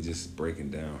 Basically just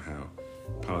breaking down how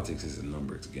politics is a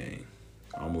numbers game,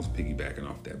 almost piggybacking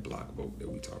off that block vote that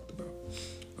we talked about.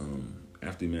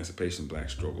 After emancipation,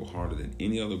 blacks struggled harder than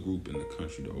any other group in the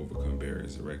country to overcome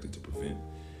barriers erected to prevent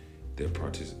their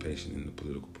participation in the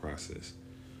political process.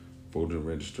 Voter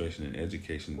registration and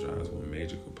education drives were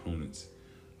major components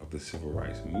of the civil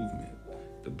rights movement.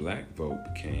 The black vote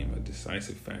became a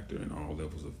decisive factor in all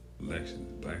levels of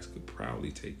elections. Blacks could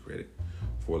proudly take credit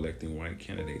for electing white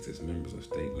candidates as members of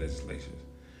state legislatures,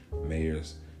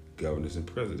 mayors, governors, and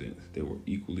presidents. They were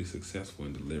equally successful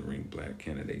in delivering black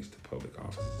candidates to public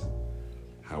offices.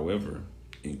 However,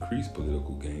 increased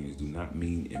political gains do not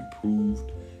mean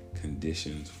improved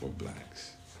conditions for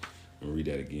blacks. I'm going to read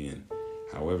that again.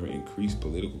 However, increased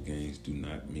political gains do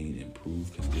not mean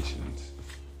improved conditions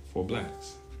for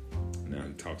blacks. Now,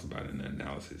 he talks about in the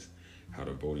analysis how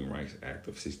the Voting Rights Act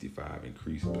of '65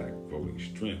 increased black voting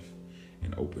strength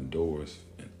and opened doors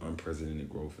and unprecedented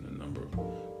growth in the number of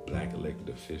black elected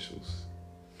officials.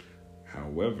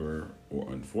 However,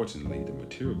 or unfortunately, the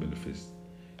material benefits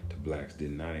to blacks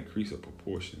did not increase in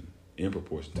proportion to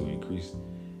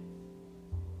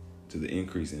the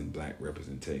increase in black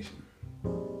representation.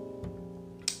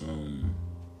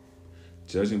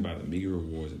 Judging by the meager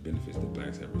rewards and benefits that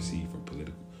blacks have received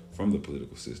from the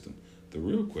political system, the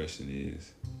real question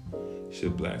is,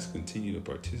 should blacks continue to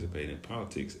participate in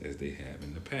politics as they have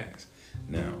in the past?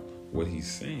 Now, what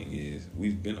he's saying is,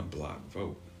 we've been a block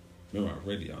vote. Remember, I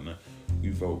read y'all now, we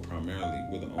vote primarily,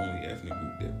 we're the only ethnic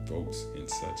group that votes in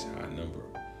such high number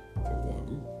for one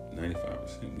group.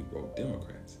 95% we vote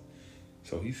Democrats.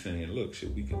 So he's saying, look,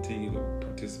 should we continue to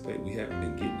participate? We haven't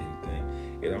been getting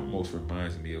anything. It almost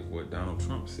reminds me of what Donald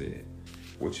Trump said.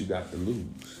 What you got to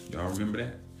lose? Y'all remember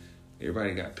that?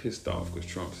 Everybody got pissed off because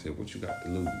Trump said, what you got to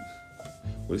lose?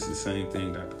 Well, it's the same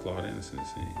thing Dr. Claude Anderson is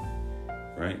saying,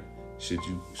 right? Should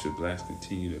blacks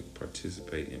continue to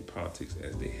participate in politics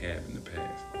as they have in the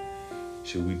past?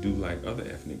 Should we do like other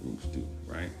ethnic groups do,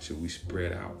 right? Should we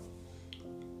spread out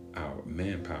our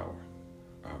manpower,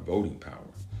 our voting power,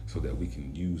 so that we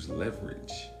can use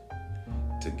leverage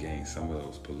to gain some of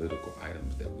those political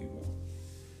items that we want,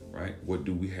 right? What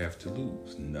do we have to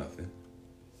lose? Nothing.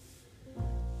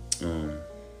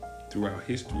 Throughout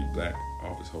history, black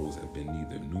office holders have been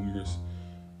neither numerous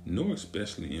nor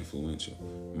especially influential.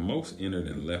 Most entered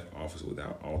and left office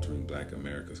without altering black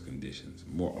America's conditions.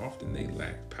 More often, they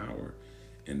lacked power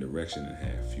and direction and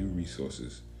had few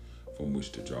resources from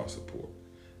which to draw support.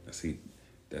 Now, see,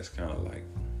 that's kind of like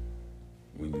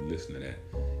when you listen to that,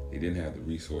 they didn't have the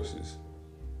resources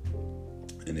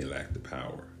and they lacked the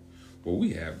power. Well,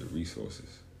 we have the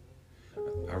resources.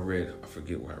 I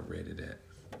forget where I read it at.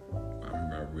 I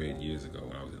remember I read years ago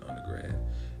when I was in undergrad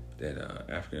that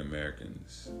African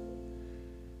Americans,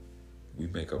 we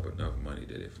make up enough money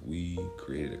that if we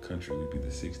created a country, we'd be the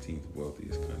 16th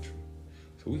wealthiest country.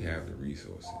 So we have the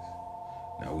resources.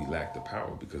 Now we lack the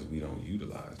power because we don't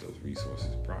utilize those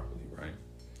resources properly, right?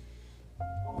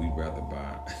 we'd rather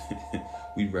buy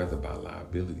we'd rather buy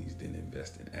liabilities than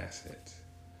invest in assets,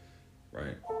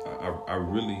 right?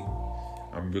 I'm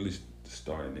really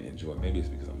starting to enjoy. Maybe it's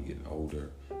because I'm getting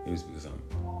older. Maybe it's because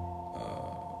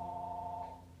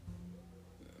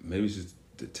maybe it's just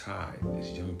the tide.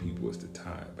 As young people, it's the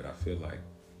tide. But I feel like,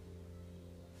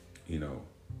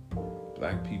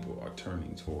 Black people are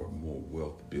turning toward more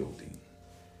wealth building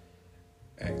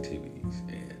activities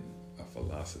and a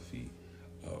philosophy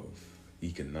of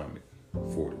economic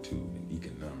fortitude and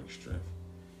economic strength.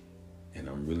 And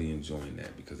I'm really enjoying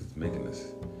that because it's making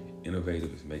us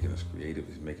innovative, it's making us creative,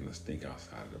 it's making us think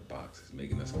outside of the box, it's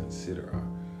making us consider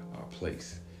our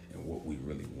place and what we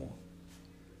really want,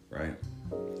 right?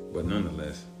 But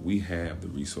nonetheless, we have the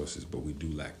resources, but we do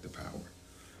lack the power.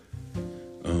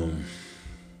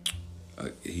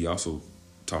 He also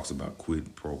talks about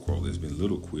quid pro quo. There's been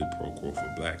little quid pro quo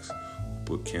for Blacks who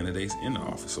put candidates in the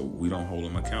office, so we don't hold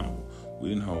them accountable. We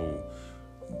didn't hold.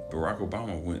 Barack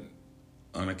Obama went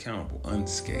unaccountable,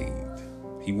 unscathed.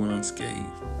 He went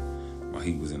unscathed while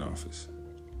he was in office.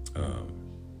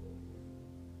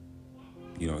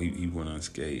 He went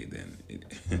unscathed,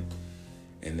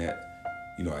 and that,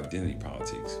 identity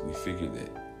politics. We figured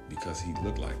that because he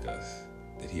looked like us,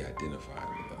 that he identified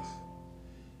with us.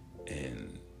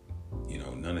 And,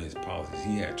 none of his policies,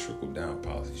 he had trickle-down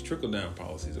policies. Trickle-down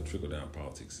policies or trickle-down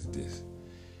politics is this.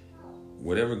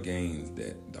 Whatever gains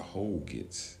that the whole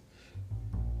gets,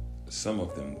 some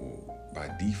of them will, by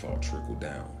default, trickle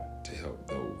down to help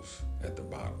those at the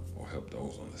bottom or help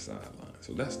those on the sideline.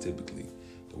 So that's typically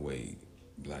the way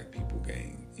Black people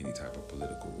gain any type of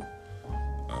political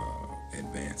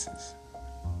advances.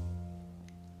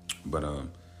 But,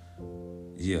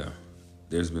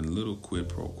 there's been little quid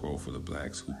pro quo for the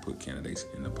Blacks who put candidates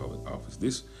in the public office.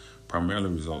 This primarily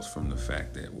results from the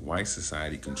fact that white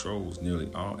society controls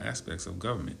nearly all aspects of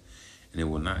government, and it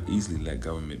will not easily let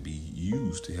government be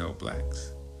used to help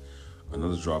Blacks.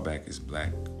 Another drawback is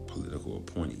Black political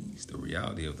appointees. The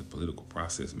reality of the political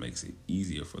process makes it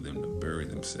easier for them to bury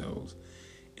themselves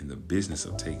in the business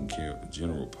of taking care of the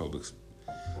general public's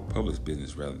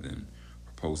business rather than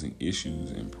proposing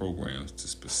issues and programs to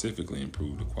specifically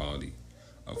improve the quality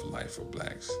of life for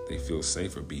Blacks. They feel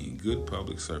safer being good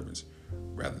public servants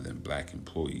rather than Black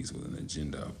employees with an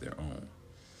agenda of their own.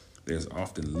 There's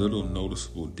often little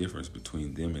noticeable difference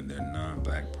between them and their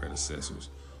non-Black predecessors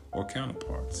or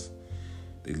counterparts.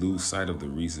 They lose sight of the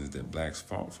reasons that Blacks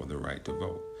fought for the right to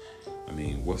vote. I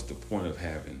mean, what's the point of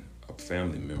having a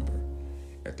family member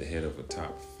at the head of a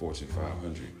top Fortune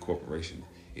 500 corporation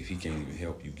if he can't even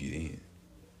help you get in?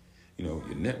 Your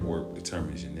network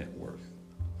determines your net worth.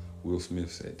 Will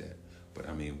Smith said that. But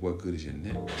I mean, what good is your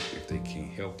net worth if they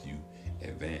can't help you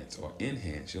advance or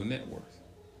enhance your net worth?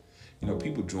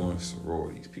 People join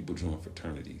sororities, people join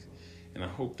fraternities, and I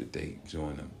hope that they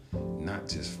join them not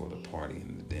just for the party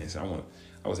and the dance. I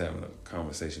was having a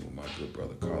conversation with my good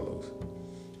brother Carlos,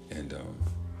 and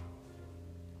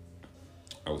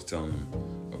I was telling him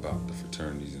about the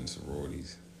fraternities and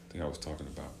sororities. I think I was talking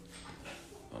about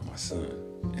my son,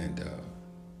 and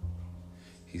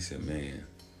he said, man,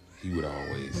 he would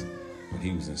always, when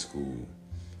he was in school,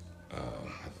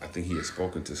 I think he had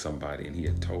spoken to somebody and he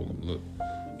had told them, look,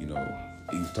 he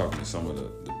was talking to some of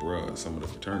the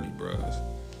fraternity bros,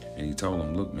 and he told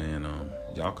them, look, man,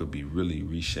 y'all could be really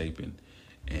reshaping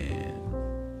and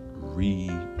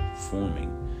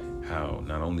reforming how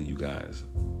not only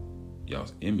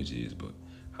y'all's image is, but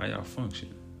how y'all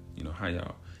function, how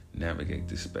y'all navigate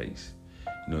this space.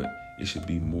 It should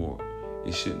be more,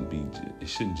 it shouldn't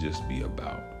just be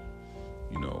about,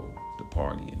 the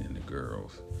partying and the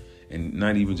girls, and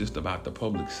not even just about the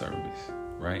public service,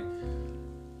 right?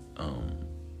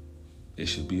 It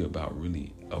should be about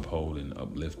really upholding,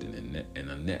 uplifting, and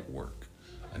a network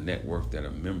that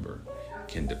a member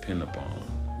can depend upon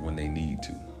when they need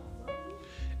to.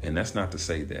 And that's not to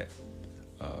say that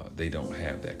they don't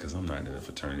have that, because I'm not in a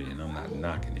fraternity and I'm not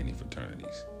knocking any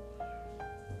fraternities.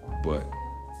 But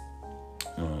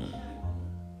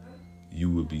you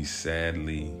would be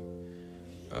sadly,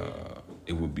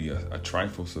 it would be a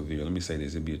trifle severe. Let me say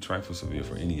this, it'd be a trifle severe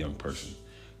for any young person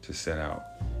to set out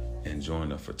and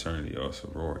join a fraternity or a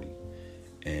sorority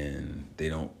and they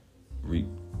don't reap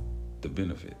the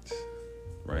benefits,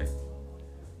 right?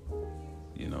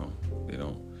 They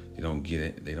don't get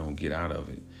it. They don't get out of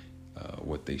it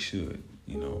what they should.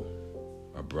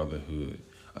 A brotherhood,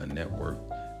 a network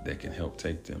that can help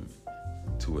take them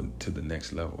to the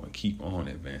next level and keep on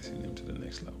advancing them to the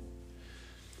next level.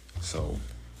 So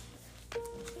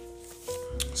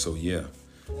yeah.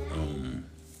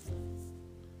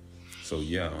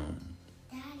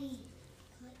 Daddy,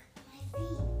 look at my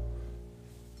feet.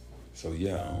 So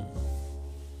yeah,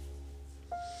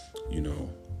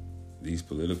 these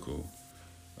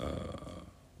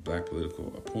black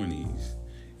political appointees,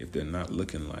 if they're not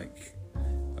looking like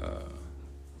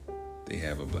they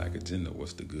have a black agenda,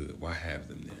 what's the good? Why have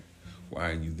them there? Why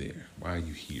are you there? Why are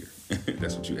you here?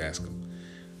 That's what you ask them,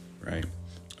 right?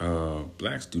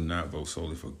 Blacks do not vote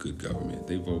solely for good government.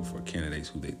 They vote for candidates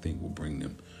who they think will bring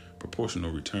them proportional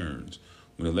returns.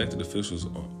 When elected officials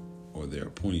or their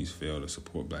appointees fail to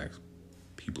support black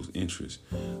people's interests,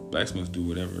 blacks must do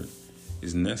whatever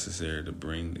is necessary to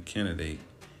bring the candidate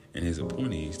and his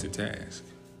appointees to task.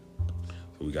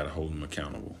 So we got to hold them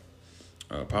accountable.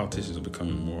 Politicians are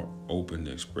becoming more open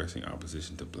to expressing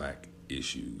opposition to black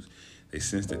issues. They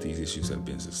sense that these issues have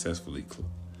been successfully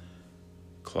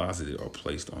closeted or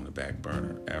placed on the back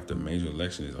burner. After a major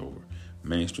election is over,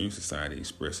 mainstream society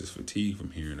expresses fatigue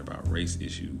from hearing about race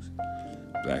issues.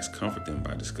 Blacks comfort them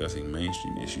by discussing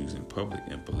mainstream issues in public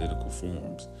and political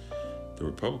forums. The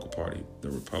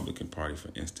Republican Party, for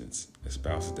instance,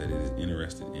 espouses that it is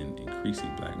interested in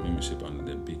increasing black membership under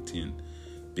their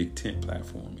Big Tent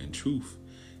platform. In truth,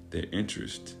 their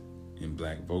interest in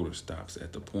black voters stops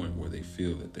at the point where they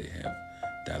feel that they have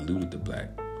diluted the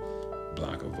black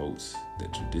block of votes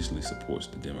that traditionally supports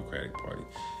the Democratic Party.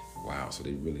 Wow, so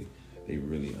they really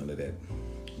under that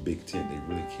Big Tent, they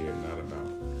really care not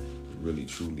about really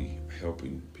truly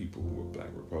helping people who are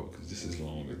black Republicans, just as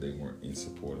long as they weren't in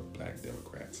support of black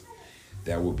Democrats.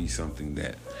 That would be something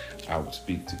that I would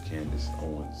speak to Candace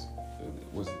Owens.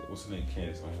 What's her name?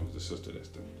 Candace Owens, the sister that's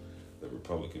the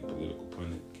Republican political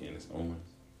pundit, Candace Owens.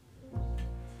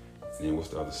 And then what's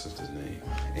the other sister's name?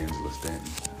 Angela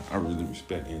Stanton. I really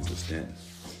respect Angela Stanton.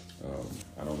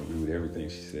 I don't agree with everything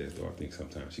she says, though. I think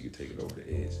sometimes she could take it over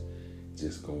the edge.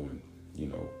 Just going,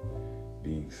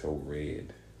 being so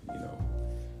red,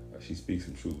 she speaks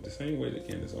some truth the same way that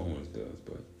Candace Owens does.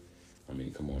 But, I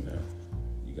mean, come on now.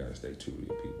 You got to stay true to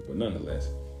your people. But nonetheless,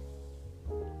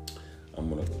 I'm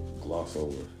going to gloss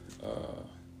over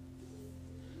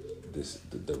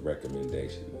the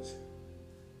recommendations.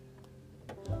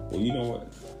 Well, you know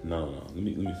what? No. Let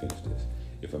me finish this.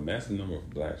 If a massive number of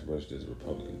blacks registered as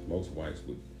Republicans, most whites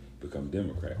would become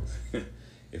Democrats.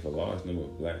 If a large number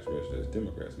of blacks registered as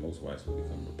Democrats, most whites would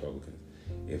become Republicans.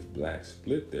 If blacks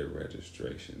split their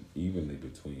registration evenly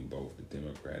between both the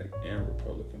Democratic and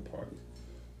Republican parties,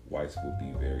 whites would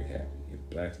be very happy. If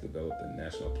blacks developed a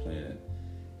national plan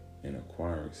in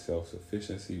acquiring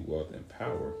self-sufficiency, wealth, and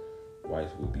power,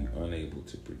 whites would be unable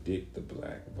to predict the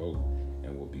black vote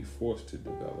and would be forced to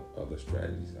develop other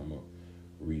strategies. I'm going to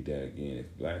read that again.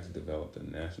 If blacks developed a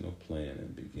national plan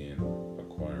and began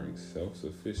acquiring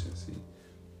self-sufficiency,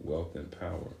 wealth, and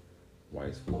power,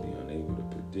 whites would be unable to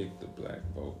predict the black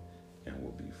vote and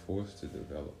would be forced to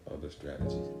develop other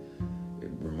strategies. It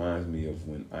reminds me of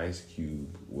when Ice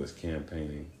Cube was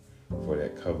campaigning for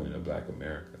that Covenant of Black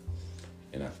America.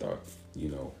 And I thought,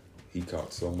 he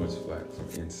caught so much flack from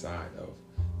inside of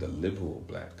the liberal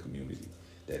black community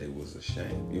that it was a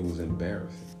shame. It was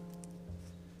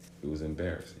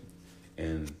embarrassing.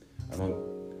 And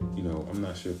I'm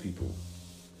not sure people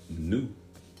knew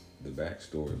the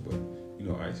backstory, but,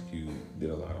 Ice Cube did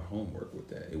a lot of homework with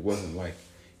that. It wasn't like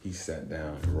he sat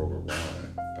down and wrote a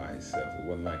rhyme by himself. It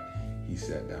wasn't like he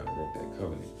sat down and wrote that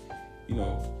covenant.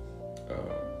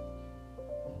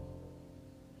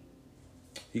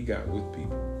 He got with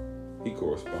people. He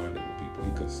corresponded with people.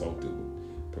 He consulted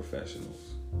with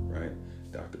professionals, right?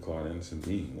 Dr. Claude Anderson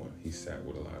being one. He sat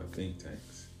with a lot of think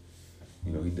tanks.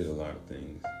 He did a lot of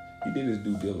things. He did his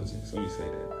due diligence, let me say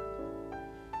that.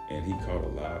 And he caught a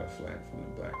lot of flack from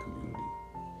the black community.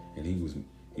 And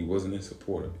he wasn't in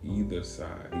support of either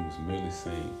side. He was merely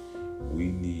saying, we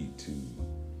need to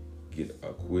get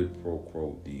a quid pro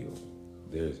quo deal.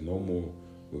 There is no more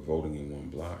we're voting in one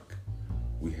block.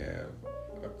 We have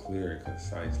a clear and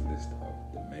concise list of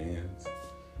demands.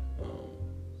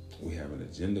 We have an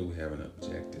agenda, we have an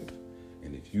objective.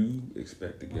 And if you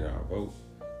expect to get our vote,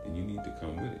 then you need to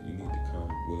come with it. You need to come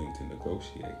willing to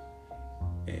negotiate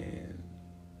and,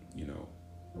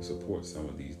 support some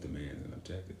of these demands and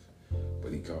objectives.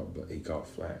 But he caught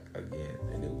flack again,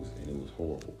 and it was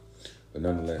horrible. But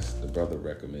nonetheless, the brother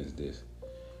recommends this.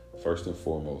 First and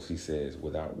foremost, he says,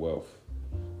 without wealth,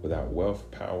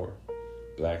 power,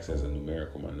 blacks as a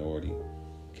numerical minority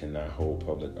cannot hold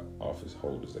public office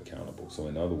holders accountable. So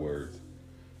in other words,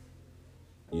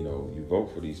 you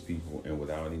vote for these people, and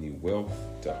without any wealth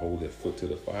to hold their foot to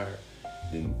the fire,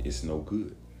 then it's no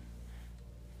good.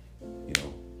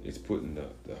 It's putting the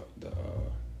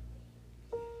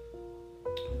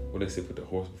what they say, put the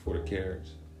horse before the carriage.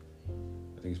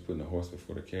 I think it's putting the horse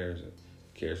before the carriage, the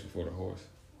carriage before the horse.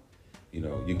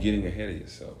 You're getting ahead of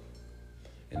yourself.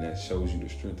 And that shows you the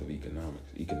strength of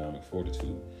economic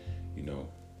fortitude.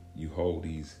 You hold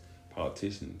these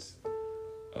politicians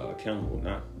accountable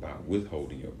not by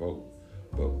withholding your vote,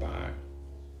 but by,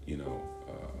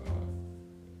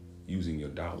 using your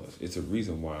dollars. It's a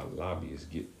reason why lobbyists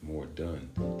get more done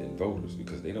than voters,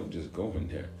 because they don't just go in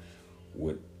there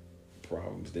with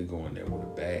problems. They go in there with a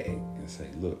bag and say,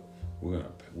 look,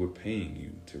 we're paying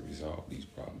you to resolve these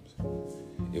problems.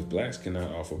 If blacks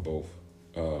cannot offer both,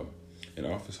 an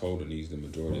office holder needs the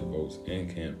majority of votes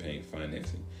and campaign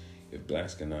financing. If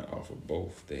blacks cannot offer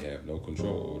both, they have no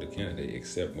control over the candidate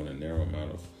except when a narrow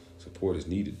amount of support is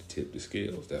needed to tip the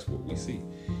scales. That's what we see.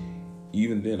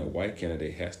 Even then, a white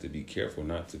candidate has to be careful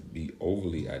not to be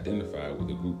overly identified with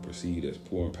a group perceived as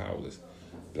poor and powerless.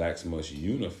 Blacks must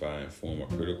unify and form a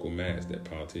critical mass that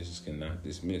politicians cannot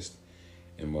dismiss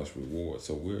and must reward.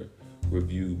 So we're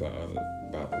viewed by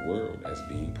the world as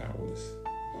being powerless.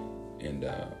 And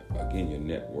again, your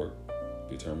network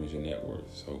determines your net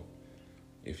worth. So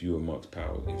if you're amongst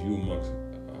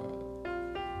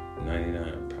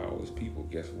 99 powerless people,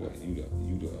 guess what? You the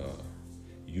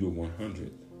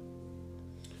 100th.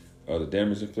 The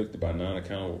damage inflicted by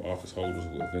non-accountable office holders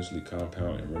will eventually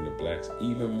compound and render blacks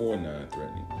even more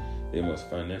non-threatening. They must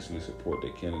financially support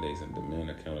their candidates and demand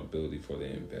accountability for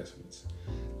their investments.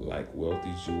 Like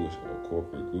wealthy Jewish or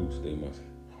corporate groups, they must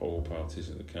hold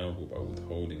politicians accountable by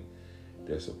withholding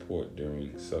their support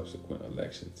during subsequent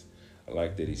elections. I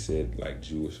like that he said like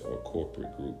Jewish or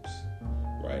corporate groups,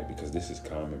 right? Because this is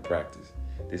common practice.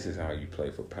 This is how you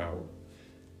play for power.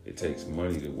 It takes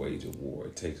money to wage a war.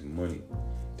 It takes money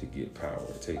to get power.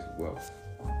 It takes wealth.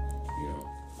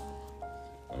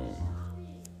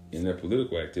 In their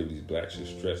political activities, blacks should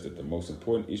stress that the most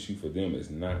important issue for them is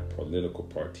not political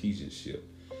partisanship.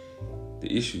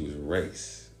 The issue is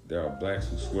race. There are blacks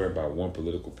who swear by one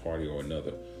political party or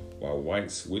another, while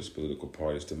whites switch political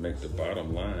parties to make the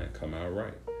bottom line come out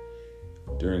right.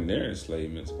 During their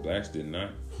enslavements, blacks did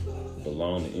not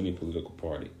belong to any political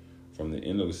party. From the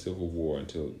end of the Civil War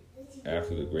until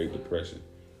after the Great Depression,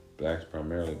 blacks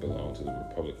primarily belonged to the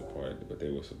Republican Party, but they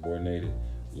were subordinated,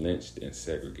 lynched, and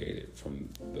segregated. From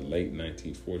the late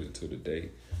 1940s until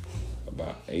today,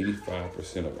 about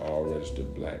 85% of all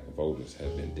registered black voters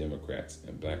have been Democrats,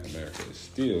 and black America is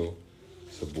still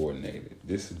subordinated.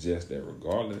 This suggests that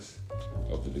regardless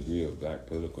of the degree of black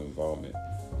political involvement,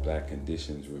 black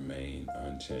conditions remain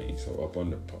unchanged. So up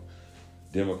under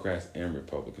Democrats and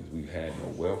Republicans, we've had no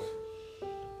wealth.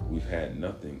 We've had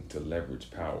nothing to leverage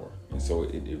power. And so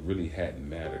it really hadn't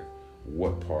mattered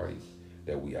what party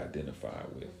that we identify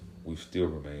with. We've still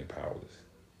remained powerless.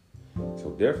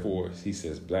 So therefore, he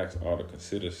says blacks ought to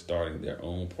consider starting their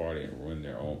own party and run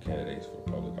their own candidates for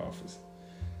public office.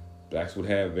 Blacks would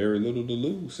have very little to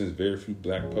lose since very few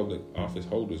black public office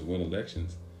holders win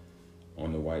elections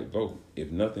on the white vote.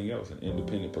 If nothing else, an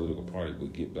independent political party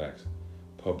would get blacks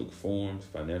public forums,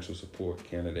 financial support,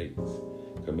 candidates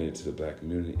committed to the black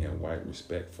community, and white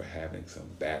respect for having some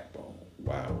backbone.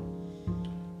 Wow.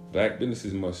 Black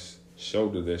businesses must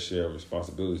shoulder their share of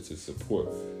responsibility to support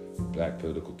black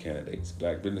political candidates.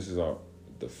 Black businesses are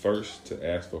the first to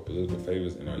ask for political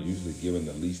favors and are usually given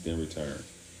the least in return.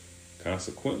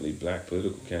 Consequently, black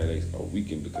political candidates are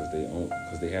weakened because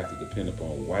they have to depend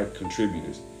upon white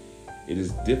contributors. It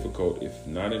is difficult, if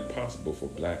not impossible, for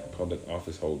black public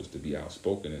office holders to be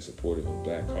outspoken and supportive of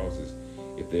black causes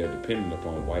if they are dependent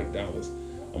upon white dollars.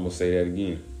 I'm going to say that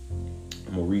again.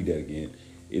 I'm going to read that again.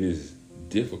 It is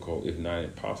difficult, if not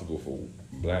impossible, for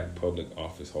black public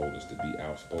office holders to be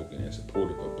outspoken and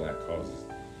supportive of black causes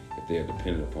if they are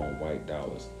dependent upon white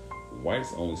dollars.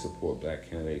 Whites only support black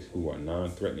candidates who are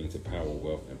non-threatening to power,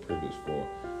 wealth, and privilege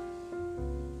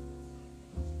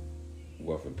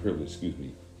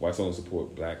Whites only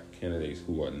support black candidates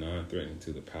who are non-threatening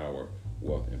to the power,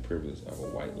 wealth, and privilege of a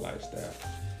white lifestyle.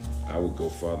 I would go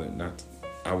farther.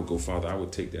 I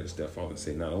would take that a step farther and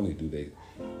say not only do they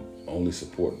only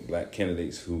support black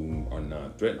candidates who are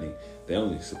non-threatening, they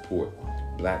only support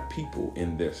black people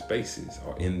in their spaces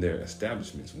or in their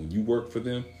establishments. When you work for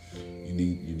them, you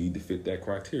need to fit that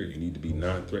criteria. You need to be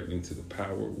non-threatening to the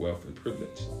power, wealth, and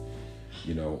privilege.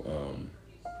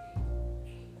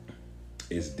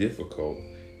 It's difficult,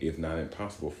 if not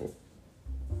impossible, for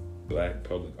black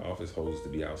public office holders to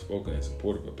be outspoken and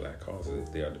supportive of black causes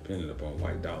if they are dependent upon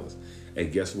white dollars.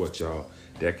 And guess what, y'all?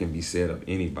 That can be said of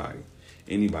anybody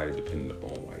dependent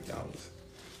upon white dollars.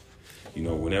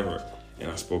 Whenever,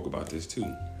 and I spoke about this too,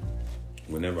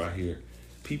 whenever I hear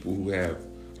people who have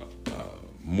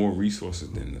more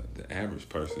resources than the average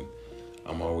person,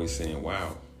 I'm always saying,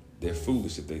 wow, they're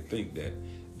foolish if they think that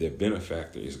their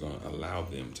benefactor is going to allow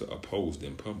them to oppose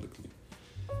them publicly.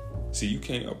 See, you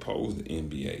can't oppose the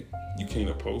NBA. You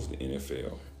can't oppose the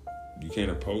NFL. You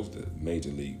can't oppose the Major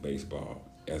League Baseball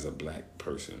as a black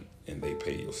person and they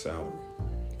pay your salary.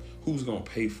 Who's going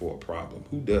to pay for a problem?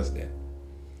 Who does that?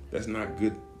 That's not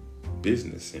good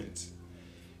business sense.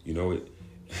 You know,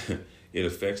 it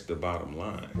affects the bottom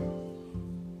line.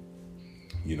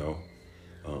 You know,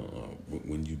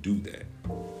 when you do that,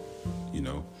 you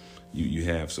know, you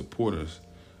have supporters.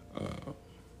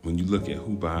 When you look at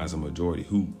who buys a majority,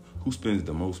 who spends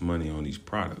the most money on these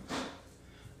products,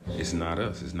 it's not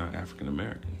us. It's not African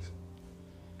Americans.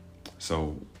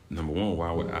 So, number one,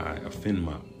 why would I offend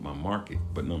my market?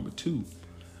 But number two,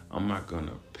 I'm not going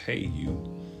to pay you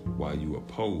while you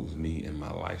oppose me and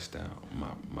my lifestyle,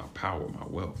 my power, my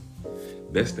wealth.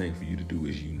 Best thing for you to do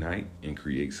is unite and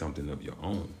create something of your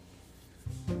own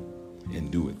and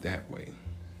do it that way.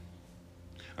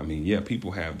 I mean, yeah,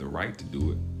 people have the right to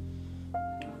do it.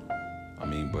 I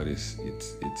mean, but it's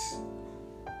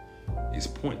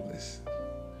pointless.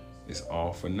 It's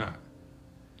all for naught.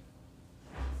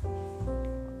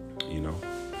 You know?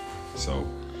 So,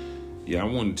 yeah, I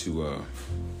wanted to,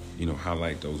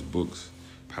 highlight those books,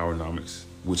 Powernomics,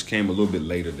 which came a little bit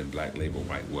later than Black Labor,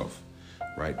 White Wealth,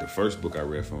 right? The first book I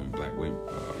read from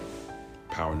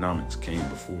Powernomics came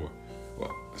before,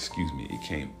 it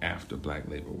came after Black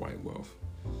Labor, White Wealth.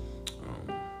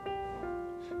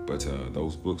 But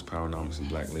those books, Powernomics and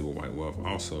Black Labor, White Wealth,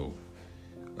 also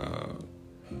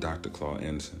Dr. Claude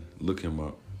Anderson, look him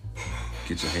up,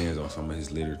 get your hands on some of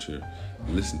his literature,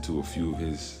 listen to a few of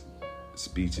his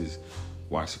speeches,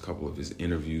 watch a couple of his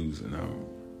interviews, and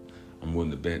I'm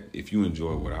willing to bet if you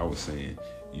enjoy what I was saying,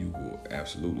 you will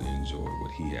absolutely enjoy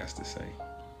what he has to say,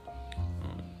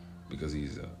 because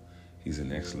he's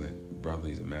an excellent brother,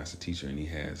 he's a master teacher, and he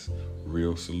has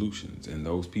real solutions. And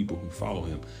those people who follow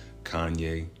him,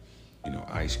 Kanye,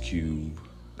 Ice Cube,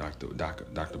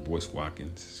 Dr. Boyce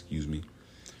Watkins,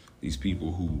 these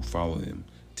people who follow him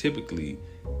typically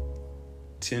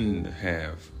tend to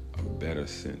have a better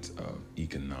sense of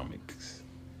economics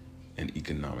and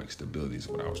economic stability is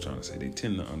what I was trying to say. They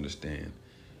tend to understand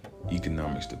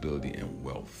economic stability and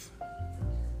wealth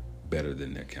better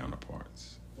than their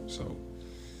counterparts. So,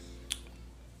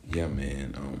 yeah,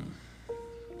 man,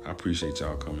 I appreciate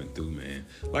y'all coming through, man.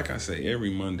 Like I say,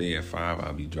 every Monday at 5,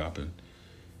 I'll be dropping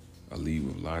a Lead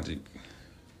with Logic.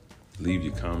 Leave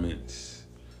your comments.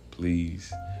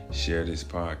 Please share this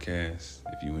podcast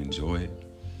if you enjoy it.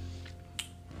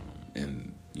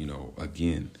 And,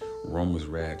 again, Roma's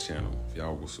Rad Channel. If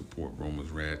y'all will support Roma's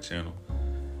Rad Channel,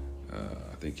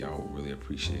 I think y'all will really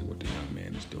appreciate what the young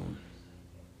man is doing.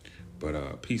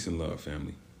 But peace and love,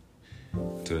 family.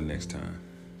 Till the next time.